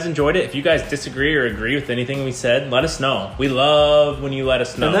 Hope you guys enjoyed it. If you guys disagree or agree with anything we said, let us know. We love when you let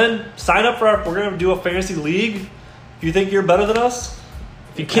us know. And then sign up for we're going to do a fantasy league. If you think you're better than us,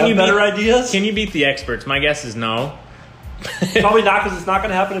 can you better ideas? Can you beat the experts? My guess is no. Probably not, because it's not going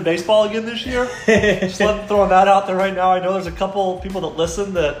to happen in baseball again this year. Just throwing that out there right now. I know there's a couple people that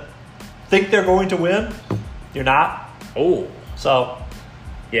listen that think they're going to win. You're not. Oh. So.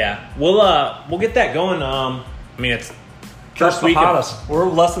 Yeah. We'll get that going. It's first week of us. We're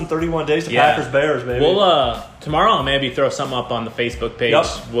less than 31 days to Packers Bears, baby. We'll tomorrow I'll maybe throw something up on the Facebook page.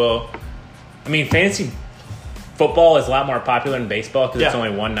 Yep. Fantasy football is a lot more popular than baseball because it's only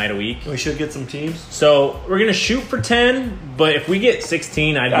one night a week. We should get some teams. So we're gonna shoot for 10, but if we get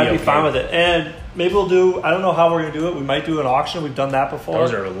 16, I'd be fine with it. And maybe we'll do. I don't know how we're gonna do it. We might do an auction. We've done that before.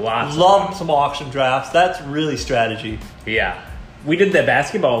 Those are lots. Love some auction drafts. That's really strategy. Yeah. We did the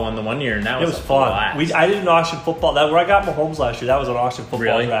basketball one the one year, and that was fun. I did an auction football. Where I got Mahomes last year, that was an auction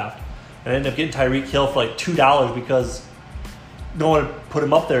football draft. And I ended up getting Tyreek Hill for like $2 because no one had put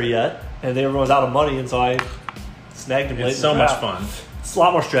him up there yet, and everyone was out of money, and so I snagged him late. It's so much fun. It's a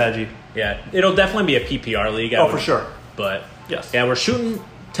lot more strategy. Yeah, it'll definitely be a PPR league. For sure. But yes, we're shooting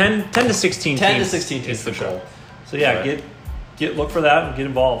 10 to 16 10 teams. to 16 teams is the goal. So get look for that and get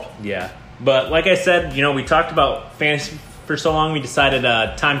involved. Yeah, but like I said, we talked about fantasy for so long, we decided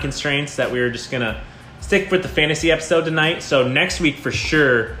time constraints that we were just going to stick with the fantasy episode tonight. So next week for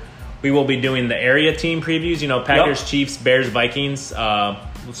sure, we will be doing the area team previews, Packers, Chiefs, Bears, Vikings,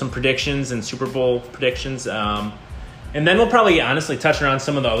 some predictions and Super Bowl predictions. And then we'll probably honestly touch around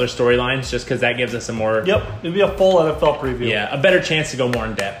some of the other storylines just because that gives us a more... Yep, it'll be a full NFL preview. Yeah, a better chance to go more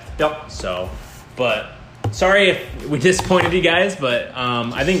in depth. Yep. So, but sorry if we disappointed you guys, but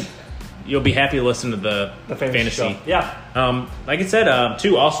I think you'll be happy to listen to the fantasy. Show. Yeah. Like I said,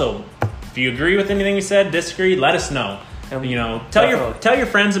 too. Also, if you agree with anything we said, disagree, let us know. And Tell your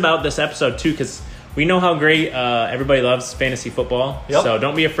friends about this episode too, because we know how great everybody loves fantasy football. Yep. So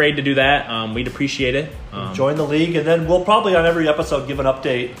don't be afraid to do that. We'd appreciate it. Join the league, and then we'll probably on every episode give an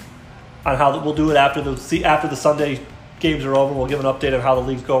update on how we'll do it after the Sunday games are over. We'll give an update on how the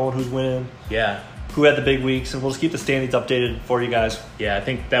league's going, who's winning, who had the big weeks, and we'll just keep the standings updated for you guys. Yeah, I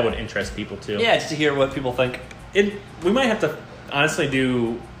think that would interest people too. Yeah, just to hear what people think. We might have to honestly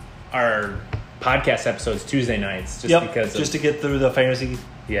do our podcast episodes Tuesday nights, just to get through the fantasy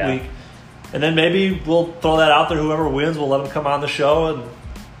Yeah. week. And then maybe we'll throw that out there. Whoever wins, we'll let them come on the show and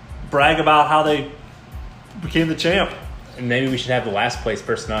brag about how they became the champ. And maybe we should have the last place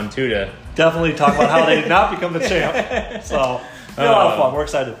person on too to Definitely talk about how they did not become the champ. So, a lot of fun. We're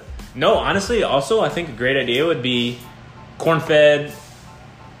excited. No, honestly, also I think a great idea would be corn-fed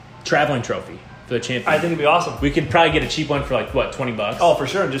traveling trophy for the champion. I think it'd be awesome. We could probably get a cheap one for like what, $20? Oh, for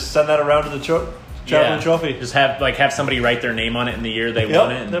sure. And just send that around to the traveling trophy. Just have somebody write their name on it in the year they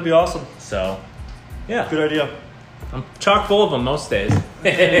won it. That'd be awesome. So, yeah. Good idea. I'm chock full of them most days.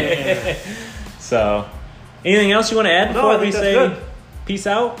 So, anything else you want to add before we say good. Peace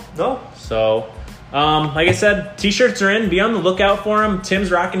out? No. So, like I said, t-shirts are in. Be on the lookout for them. Tim's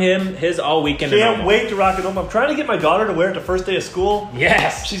rocking his all weekend. Can't wait to rock it home. I'm trying to get my daughter to wear it the first day of school.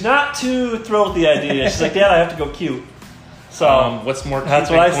 Yes. She's not too thrilled with the idea. She's like, Dad, I have to go cute. So what's more cute that's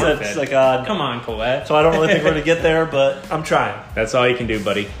than what I said. corn-fed? It's like, come on, Colette. So I don't really think we're going to get there, but I'm trying. That's all you can do,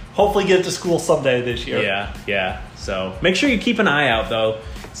 buddy. Hopefully get to school someday this year. Yeah. So make sure you keep an eye out, though.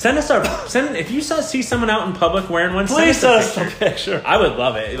 If you see someone out in public wearing one, please send us a picture. I would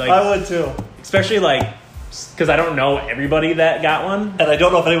love it. I would too. Especially because I don't know everybody that got one. And I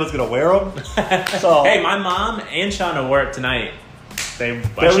don't know if anyone's going to wear them. So hey, my mom and Shauna wore it tonight. I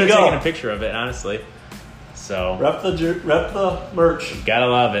should have taken a picture of it, honestly. So rep the merch. Gotta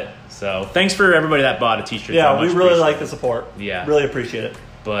love it. So thanks for everybody that bought a t-shirt. Yeah, we really like the support. Yeah. Really appreciate it.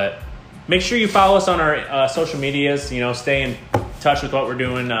 But make sure you follow us on our social medias. Stay in touch with what we're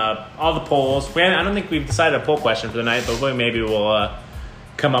doing. All the polls. I don't think we've decided a poll question for the night, but maybe we'll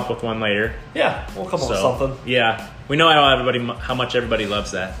come up with one later. Yeah, we'll come up with something. Yeah, we know how much everybody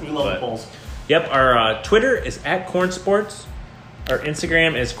loves that. We love the polls. Yep, our Twitter is @cornsports. Our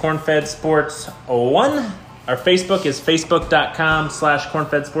Instagram is cornfedsports01. Our Facebook is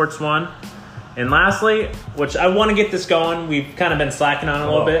facebook.com/cornfedsports1. And lastly, which I want to get this going, we've kind of been slacking on a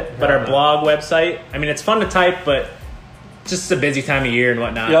little bit, but our blog website, it's fun to type, but just a busy time of year and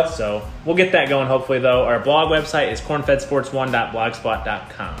whatnot. Yep. So we'll get that going hopefully, though. Our blog website is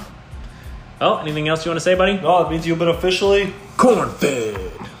cornfedsports1.blogspot.com. Oh, anything else you want to say, buddy? No, it means you've been officially corn-fed.